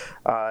 And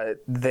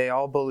they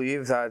all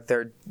believe that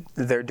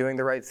they're doing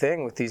the right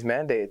thing with these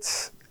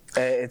mandates.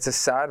 It's a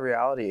sad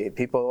reality.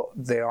 People,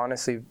 they're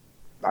either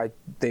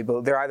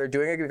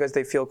doing it because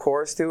they feel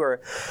coerced to, or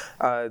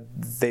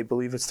they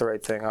believe it's the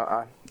right thing.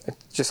 It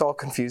just all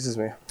confuses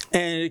me.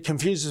 And it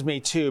confuses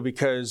me too,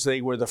 because they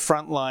were the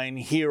frontline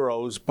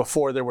heroes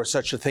before there was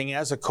such a thing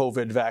as a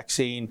COVID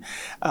vaccine.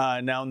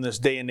 Now in this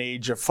day and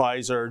age of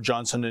Pfizer,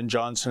 Johnson &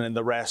 Johnson, and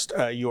the rest,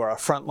 you are a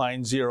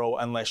frontline zero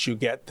unless you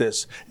get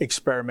this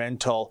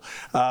experimental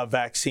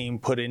vaccine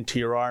put into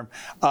your arm.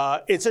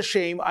 It's a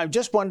shame. I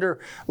just wonder,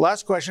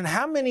 last question,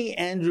 how many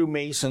Andrew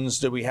Masons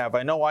do we have?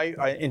 I know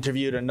I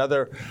interviewed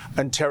another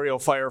Ontario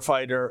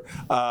firefighter.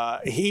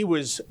 He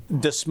was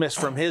dismissed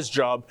from his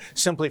job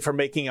simply for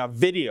making a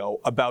video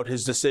about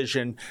his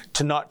decision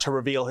to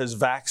reveal his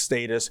vax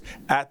status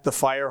at the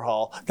fire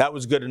hall. That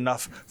was good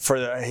enough for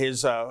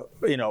his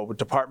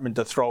department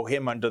to throw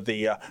him under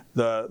the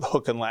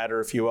hook and ladder,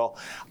 if you will.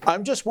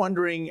 I'm just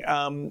wondering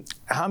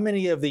how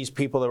many of these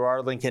people there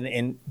are,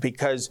 Lincoln,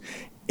 because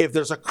if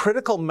there's a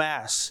critical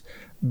mass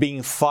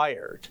being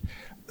fired,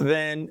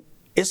 then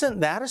Isn't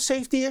that a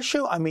safety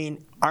issue? I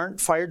mean,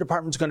 aren't fire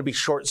departments going to be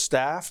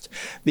short-staffed?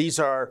 These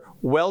are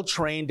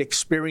well-trained,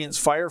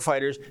 experienced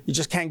firefighters. You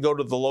just can't go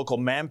to the local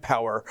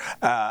manpower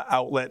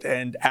outlet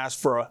and ask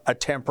for a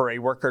temporary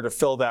worker to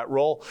fill that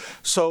role.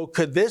 So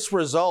could this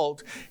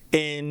result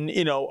in,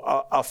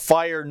 a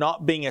fire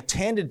not being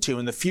attended to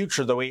in the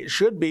future the way it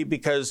should be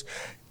because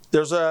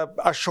there's a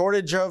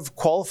shortage of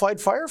qualified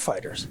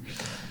firefighters?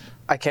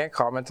 I can't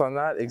comment on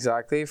that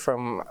exactly.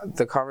 From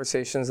the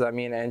conversations that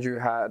me and Andrew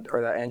had,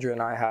 or that Andrew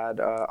and I had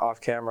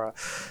off camera,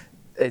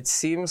 it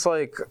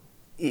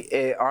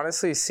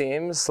honestly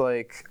seems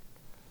like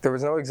there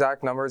was no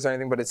exact numbers or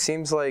anything, but it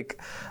seems like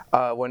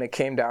when it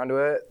came down to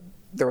it,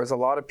 there was a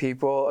lot of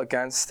people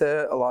against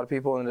it, a lot of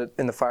people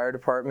in the fire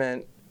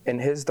department, in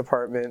his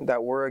department,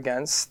 that were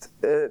against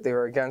it. They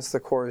were against the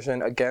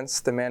coercion,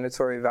 against the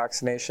mandatory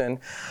vaccination,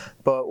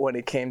 but when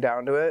it came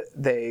down to it,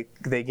 they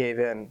gave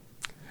in.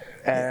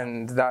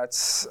 And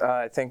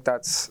I think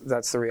that's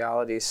the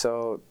reality.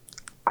 So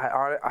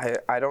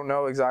I don't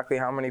know exactly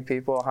how many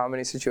people, how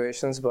many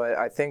situations, but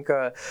I think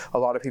a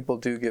lot of people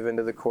do give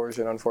into the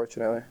coercion,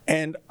 unfortunately.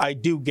 And I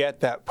do get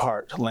that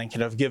part,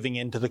 Lincoln, of giving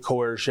into the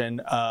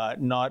coercion,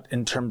 not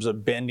in terms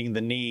of bending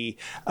the knee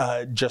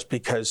just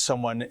because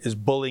someone is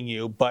bullying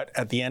you, but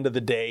at the end of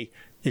the day,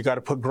 you got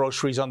to put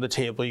groceries on the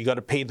table, you got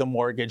to pay the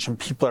mortgage, and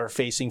people are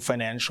facing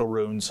financial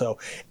ruin. So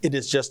it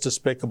is just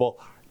despicable.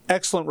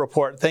 Excellent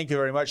report. Thank you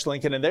very much,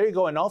 Lincoln. And there you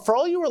go. And for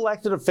all you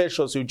elected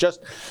officials who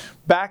just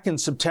back in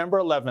September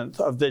 11th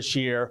of this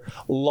year,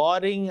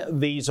 lauding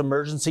these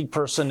emergency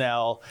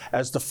personnel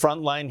as the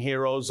frontline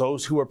heroes,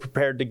 those who are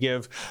prepared to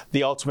give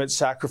the ultimate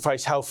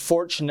sacrifice, how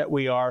fortunate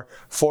we are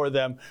for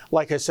them.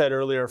 Like I said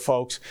earlier,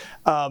 folks,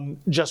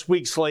 just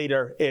weeks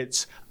later,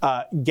 it's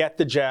get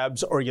the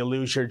jabs or you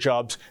lose your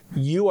jobs.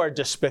 You are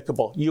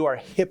despicable. You are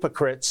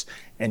hypocrites,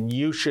 and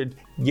you should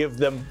give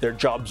them their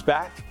jobs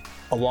back,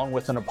 along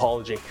with an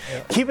apology.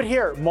 Yeah. Keep it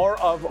here. More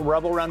of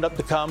Rebel Roundup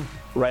to come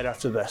right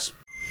after this.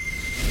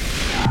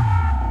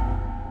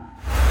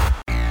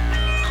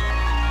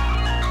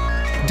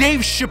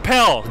 Dave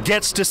Chappelle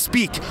gets to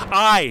speak.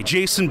 I,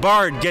 Jason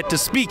Bard, get to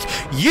speak.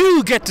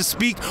 You get to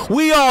speak.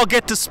 We all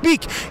get to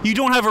speak. You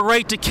don't have a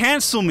right to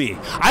cancel me.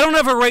 I don't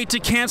have a right to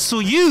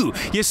cancel you.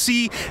 You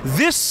see,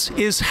 this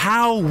is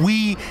how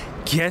we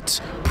get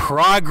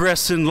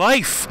progress in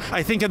life.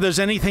 I think if there's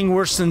anything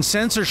worse than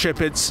censorship,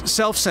 it's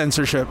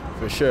self-censorship.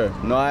 For sure.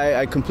 No,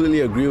 I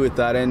completely agree with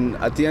that. And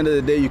at the end of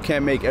the day, you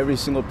can't make every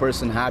single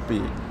person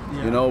happy.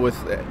 Yeah. With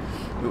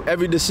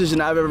every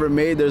decision I've ever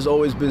made, there's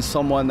always been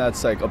someone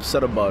that's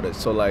upset about it.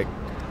 So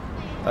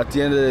at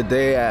the end of the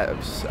day, I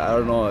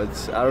don't know.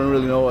 I don't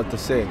really know what to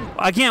say.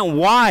 Again,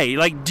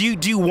 why? Do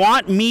you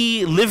want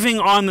me living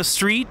on the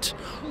street,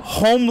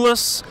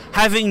 homeless,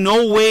 having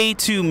no way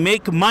to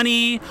make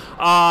money?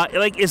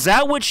 Is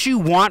that what you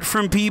want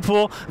from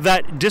people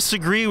that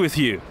disagree with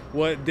you?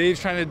 What Dave's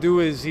trying to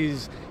do is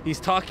he's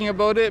talking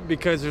about it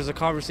because there's a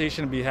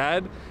conversation to be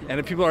had, and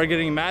if people are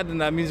getting mad, then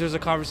that means there's a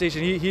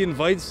conversation. He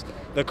invites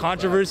the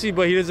controversy,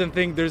 but he doesn't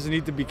think there's a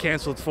need to be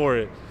canceled for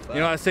it.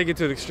 Let's take it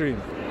to the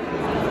extreme.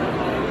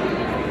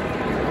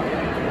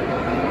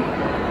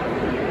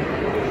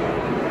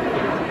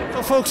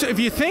 Folks, if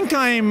you think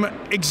I'm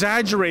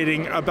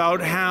exaggerating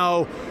about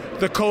how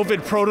the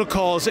COVID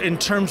protocols in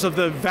terms of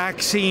the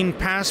vaccine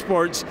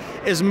passports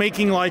is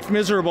making life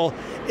miserable,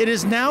 it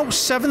is now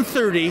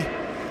 7:30.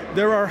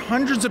 There are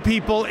hundreds of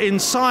people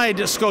inside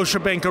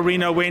Scotiabank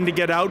Arena waiting to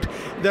get out.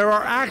 There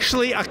are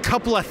actually a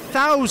couple of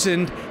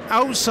thousand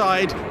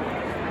outside.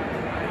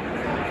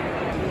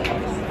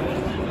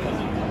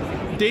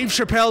 Dave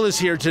Chappelle is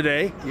here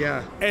today.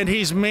 Yeah. And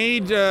he's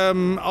made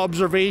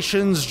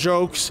observations,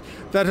 jokes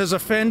that has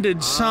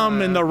offended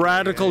some in the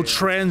radical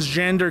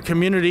transgender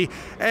community,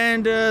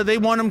 and they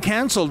want him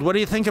canceled. What do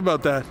you think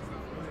about that?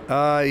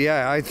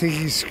 I think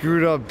he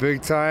screwed up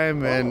big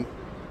time, and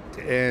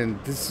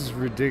this is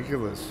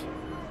ridiculous.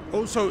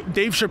 Oh, so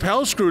Dave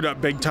Chappelle screwed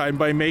up big time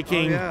by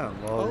making... Oh, yeah.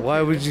 Well,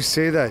 why would you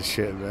say that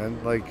shit, man?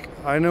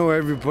 I know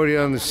everybody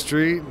on the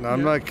street, and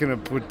I'm not going to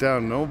put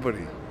down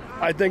nobody.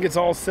 I think it's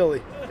all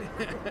silly.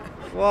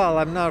 Well,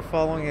 I'm not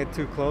following it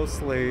too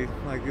closely.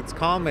 It's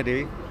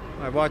comedy.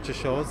 I watch the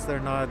shows.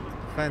 They're not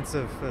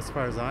offensive as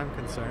far as I'm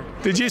concerned.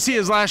 Did you see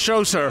his last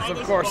show, sir?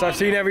 Of course. I've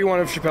seen every one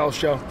of Chappelle's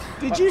show.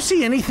 Did you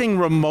see anything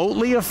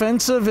remotely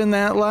offensive in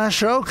that last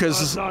show? Because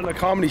it's not a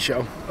comedy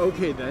show.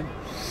 Okay, then.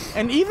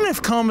 And even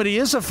if comedy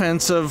is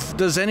offensive,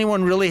 does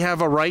anyone really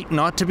have a right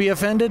not to be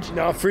offended?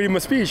 No, freedom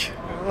of speech.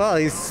 Well,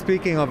 he's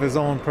speaking of his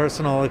own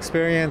personal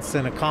experience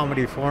in a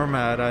comedy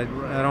format. I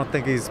don't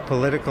think he's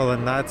political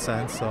in that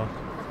sense. So,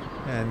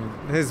 and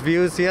his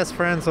views, he has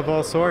friends of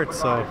all sorts.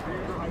 So.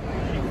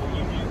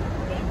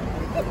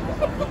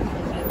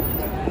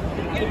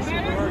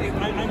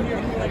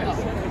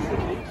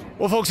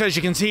 Well, folks, as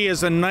you can see,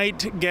 as the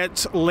night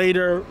gets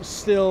later,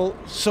 still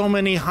so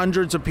many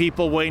hundreds of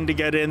people waiting to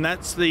get in.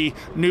 That's the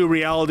new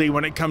reality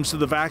when it comes to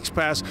the Vax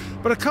Pass.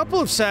 But a couple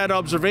of sad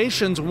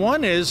observations.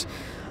 One is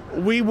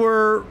we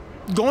were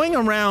going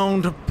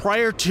around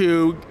prior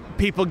to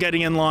people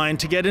getting in line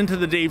to get into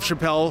the Dave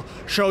Chappelle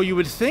show. You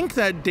would think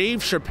that Dave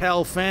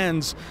Chappelle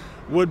fans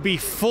would be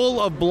full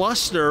of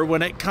bluster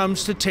when it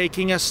comes to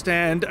taking a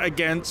stand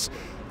against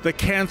the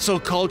cancel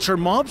culture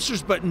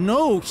mobsters. But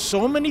no,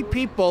 so many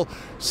people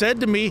said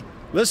to me,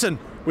 listen,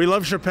 we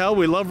love Chappelle,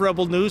 we love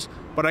Rebel News,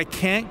 but I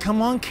can't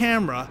come on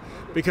camera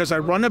because I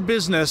run a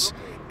business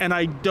and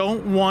I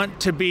don't want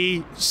to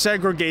be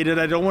segregated.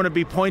 I don't want to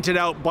be pointed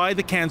out by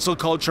the cancel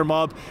culture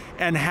mob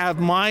and have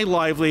my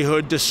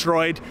livelihood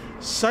destroyed.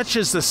 Such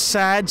is the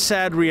sad,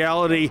 sad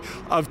reality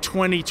of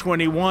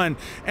 2021.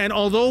 And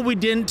although we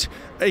didn't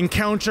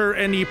encounter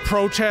any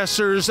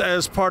protesters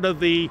as part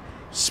of the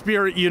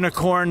Spirit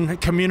Unicorn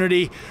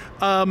community,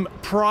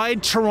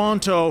 Pride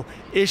Toronto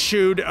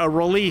issued a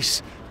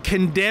release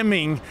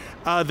condemning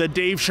the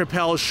Dave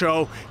Chappelle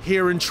show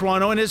here in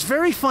Toronto. And it's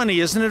very funny,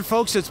 isn't it,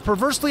 folks? It's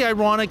perversely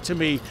ironic to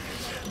me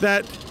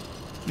that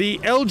the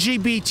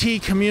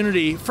LGBT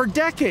community for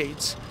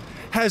decades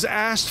has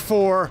asked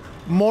for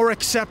more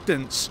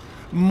acceptance,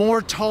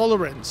 more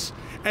tolerance.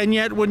 And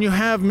yet when you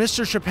have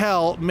Mr.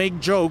 Chappelle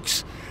make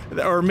jokes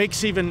or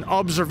makes even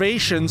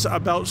observations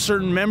about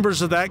certain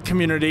members of that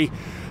community,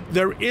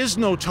 there is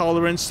no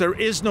tolerance, there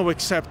is no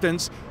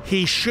acceptance.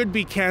 He should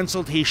be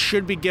canceled. He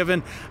should be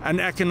given an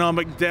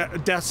economic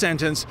death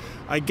sentence.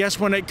 I guess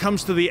when it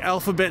comes to the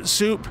alphabet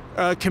soup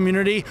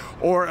community,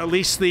 or at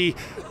least the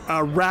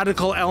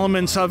radical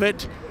elements of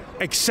it,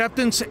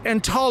 acceptance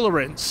and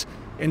tolerance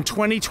in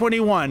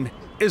 2021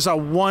 is a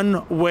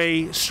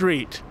one-way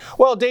street.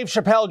 Well, Dave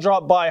Chappelle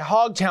dropped by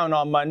Hogtown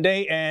on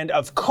Monday, and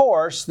of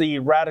course, the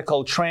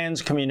radical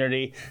trans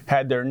community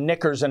had their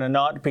knickers in a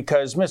knot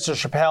because Mr.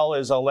 Chappelle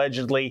is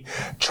allegedly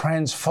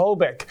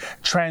transphobic.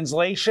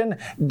 Translation,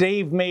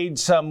 Dave made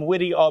some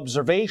witty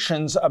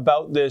observations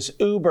about this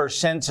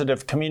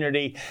uber-sensitive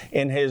community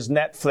in his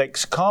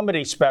Netflix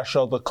comedy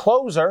special, The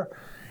Closer.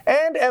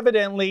 And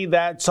evidently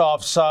that's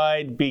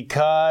offside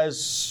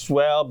because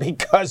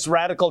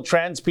radical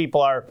trans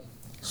people are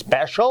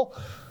special?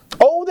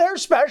 Oh, they're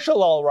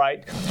special, all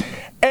right.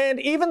 And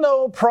even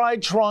though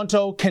Pride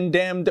Toronto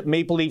condemned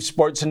Maple Leaf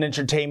Sports and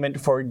Entertainment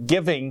for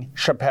giving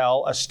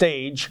Chappelle a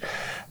stage,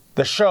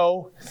 the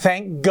show,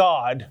 thank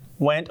God,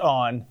 went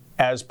on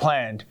as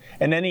planned.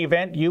 In any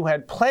event, you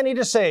had plenty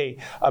to say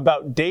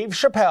about Dave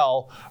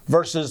Chappelle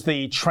versus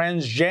the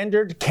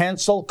transgendered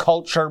cancel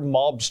culture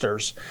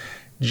mobsters.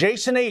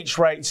 Jason H.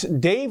 writes,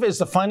 Dave is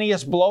the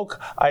funniest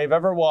bloke I have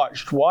ever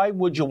watched. Why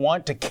would you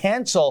want to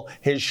cancel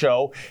his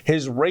show?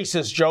 His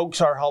racist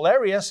jokes are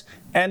hilarious,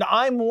 and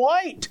I'm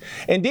white.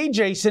 Indeed,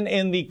 Jason,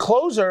 in The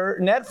Closer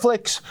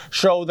Netflix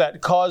show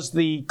that caused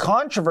the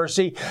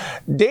controversy,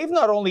 Dave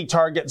not only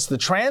targets the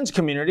trans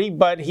community,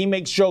 but he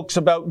makes jokes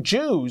about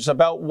Jews,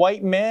 about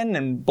white men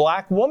and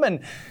black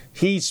women.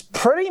 He's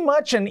pretty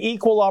much an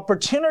equal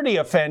opportunity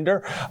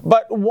offender.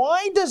 But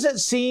why does it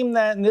seem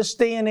that in this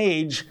day and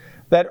age,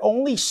 that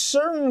only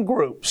certain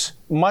groups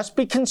must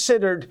be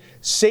considered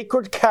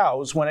sacred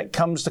cows when it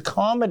comes to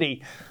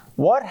comedy?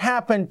 What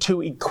happened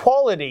to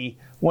equality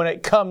when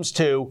it comes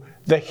to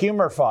the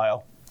humor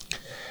file?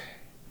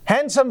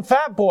 Handsome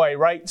Fat Boy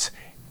writes,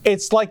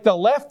 it's like the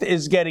left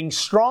is getting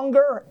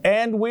stronger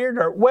and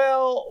weirder.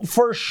 Well,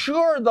 for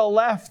sure the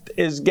left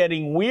is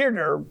getting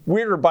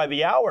weirder by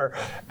the hour.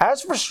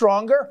 As for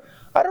stronger,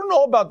 I don't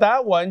know about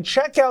that one.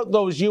 Check out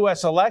those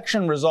U.S.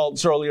 election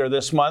results earlier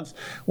this month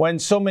when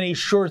so many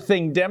sure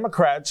thing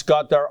Democrats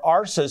got their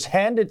arses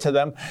handed to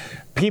them.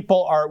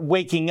 People are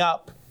waking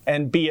up,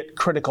 and be it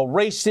critical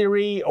race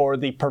theory or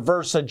the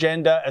perverse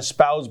agenda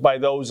espoused by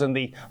those in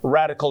the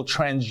radical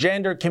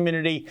transgender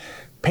community,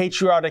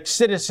 patriotic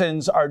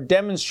citizens are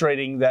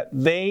demonstrating that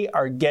they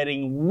are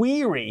getting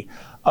weary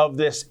of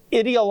this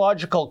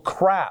ideological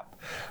crap.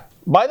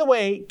 By the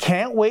way,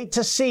 can't wait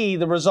to see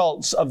the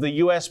results of the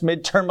U.S.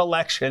 midterm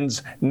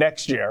elections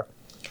next year.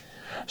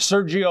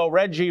 Sergio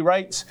Reggie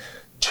writes,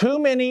 too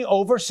many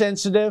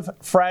oversensitive,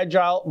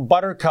 fragile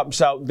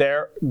buttercups out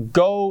there.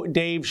 Go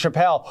Dave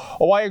Chappelle.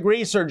 Oh, I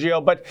agree,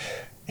 Sergio, but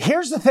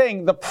here's the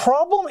thing. The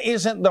problem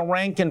isn't the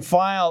rank and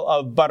file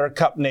of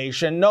Buttercup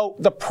Nation. No,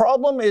 the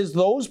problem is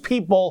those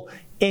people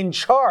in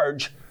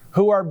charge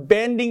who are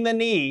bending the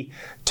knee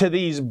to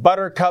these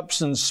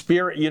buttercups and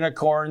spirit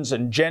unicorns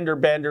and gender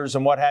benders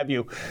and what have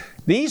you.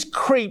 These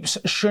creeps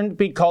shouldn't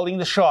be calling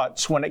the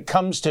shots when it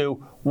comes to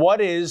what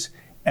is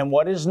and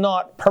what is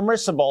not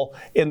permissible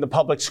in the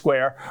public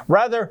square.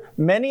 Rather,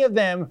 many of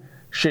them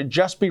should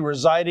just be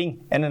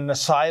residing in an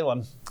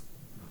asylum.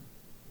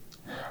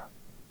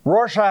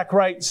 Rorschach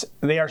writes,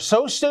 they are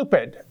so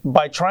stupid.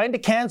 By trying to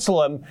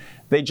cancel him,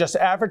 they just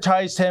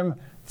advertised him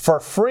for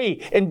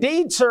free.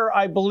 Indeed, sir,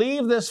 I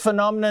believe this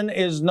phenomenon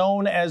is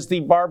known as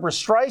the Barbra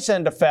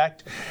Streisand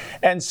effect,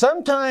 and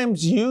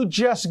sometimes you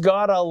just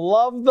gotta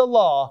love the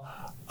law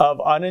of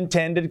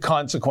unintended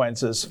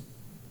consequences.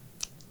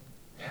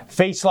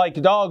 Face Like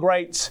Dog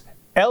writes,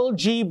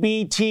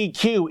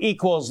 LGBTQ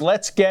equals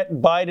let's get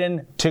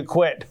Biden to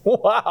quit.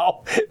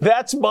 Wow,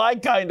 that's my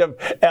kind of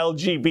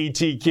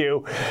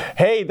LGBTQ.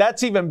 Hey,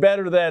 that's even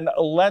better than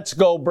let's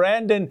go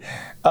Brandon.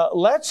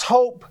 Let's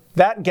hope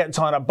that gets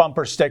on a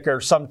bumper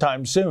sticker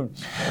sometime soon.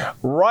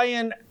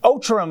 Ryan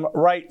Outram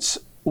writes,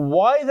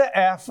 why the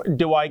F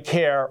do I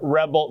care,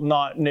 Rebel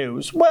not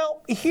news?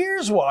 Well,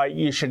 here's why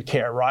you should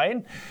care,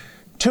 Ryan.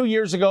 2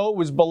 years ago, it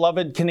was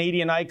beloved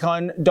Canadian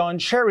icon Don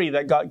Cherry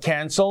that got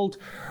cancelled.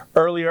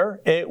 Earlier,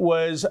 it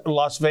was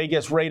Las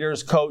Vegas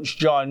Raiders coach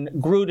John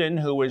Gruden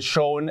who was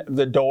shown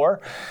the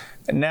door.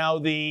 Now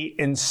the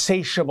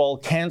insatiable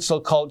cancel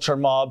culture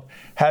mob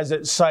has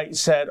its sights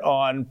set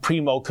on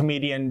primo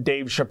comedian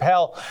Dave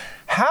Chappelle.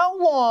 How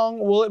long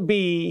will it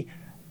be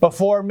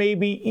before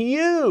maybe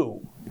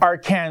you are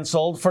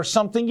canceled for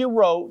something you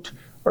wrote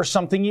or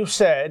something you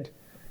said?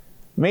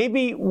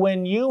 Maybe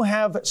when you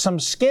have some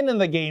skin in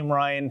the game,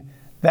 Ryan,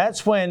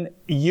 that's when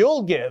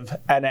you'll give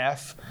an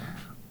F.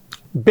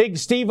 Big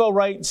Steve-O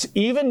writes,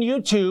 even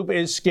YouTube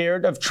is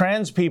scared of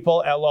trans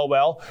people,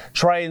 LOL.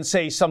 Try and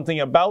say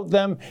something about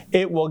them,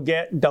 it will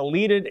get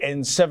deleted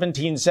in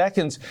 17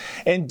 seconds.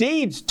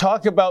 Indeed,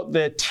 talk about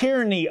the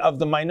tyranny of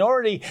the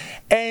minority.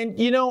 And,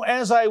 you know,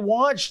 as I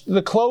watched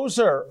The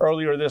Closer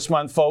earlier this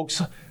month,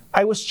 folks,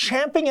 I was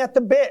champing at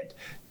the bit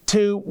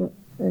to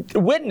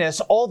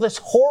witness all this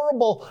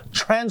horrible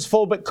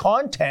transphobic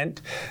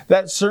content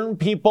that certain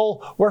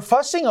people were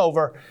fussing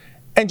over.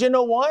 And you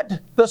know what?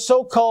 The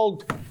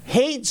so-called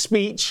hate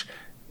speech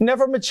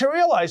never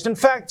materialized. In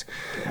fact,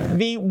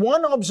 the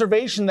one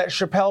observation that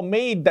Chappelle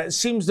made that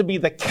seems to be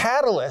the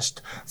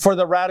catalyst for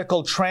the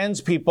radical trans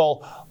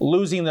people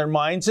losing their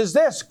minds is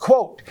this,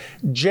 quote,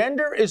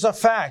 gender is a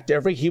fact.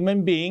 Every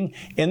human being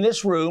in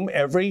this room,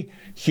 every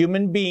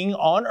human being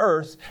on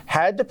earth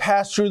had to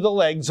pass through the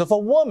legs of a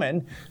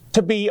woman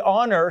to be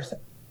on earth.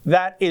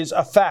 That is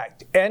a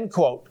fact, end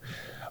quote.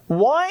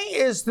 Why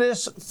is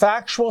this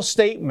factual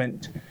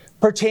statement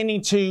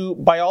pertaining to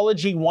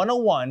Biology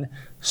 101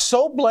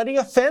 so bloody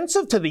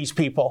offensive to these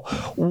people?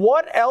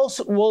 What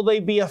else will they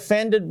be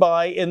offended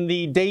by in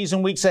the days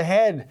and weeks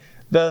ahead?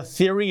 The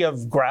theory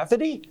of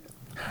gravity?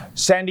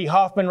 Sandy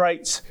Hoffman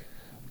writes,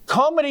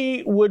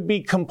 comedy would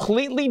be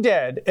completely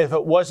dead if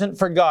it wasn't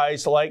for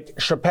guys like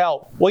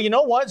Chappelle. Well, you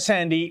know what,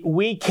 Sandy?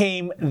 We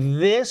came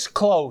this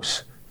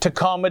close to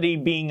comedy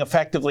being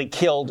effectively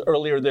killed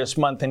earlier this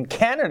month in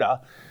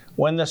Canada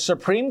when the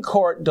Supreme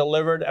Court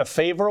delivered a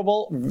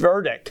favorable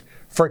verdict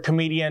for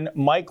comedian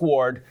Mike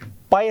Ward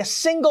by a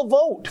single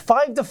vote,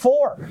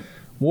 5-4.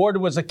 Ward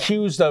was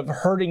accused of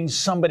hurting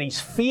somebody's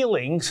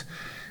feelings,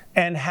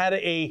 and had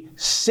a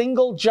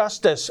single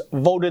justice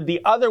voted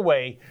the other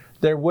way,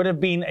 there would have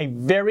been a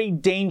very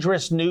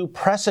dangerous new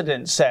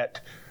precedent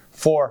set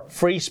for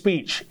free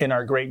speech in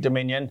our great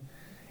Dominion.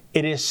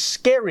 It is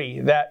scary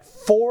that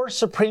 4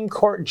 Supreme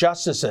Court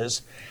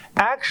justices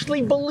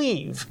actually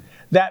believe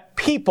that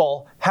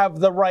people have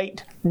the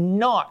right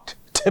not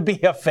to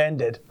be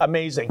offended.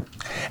 Amazing.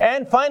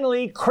 And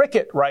finally,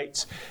 Cricket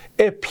writes,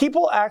 if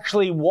people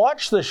actually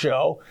watch the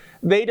show,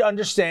 they'd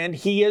understand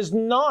he is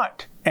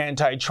not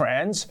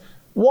anti-trans.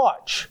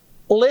 Watch,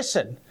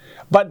 listen.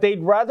 But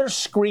they'd rather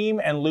scream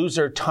and lose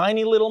their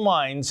tiny little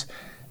minds.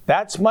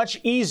 That's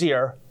much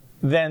easier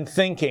than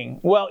thinking.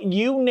 Well,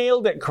 you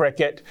nailed it,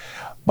 Cricket.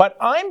 But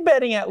I'm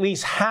betting at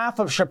least half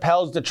of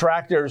Chappelle's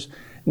detractors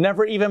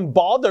never even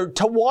bothered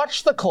to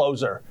watch The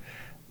Closer.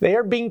 They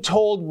are being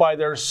told by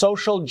their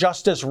social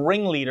justice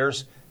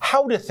ringleaders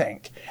how to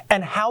think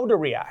and how to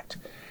react.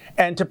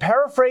 And to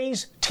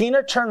paraphrase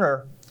Tina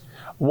Turner,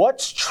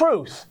 what's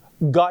truth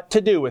got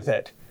to do with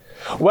it?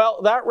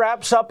 Well, that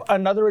wraps up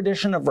another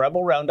edition of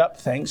Rebel Roundup.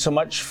 Thanks so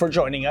much for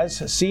joining us.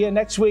 See you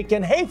next week.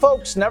 And hey,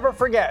 folks, never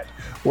forget,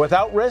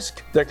 without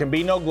risk, there can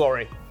be no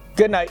glory.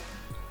 Good night.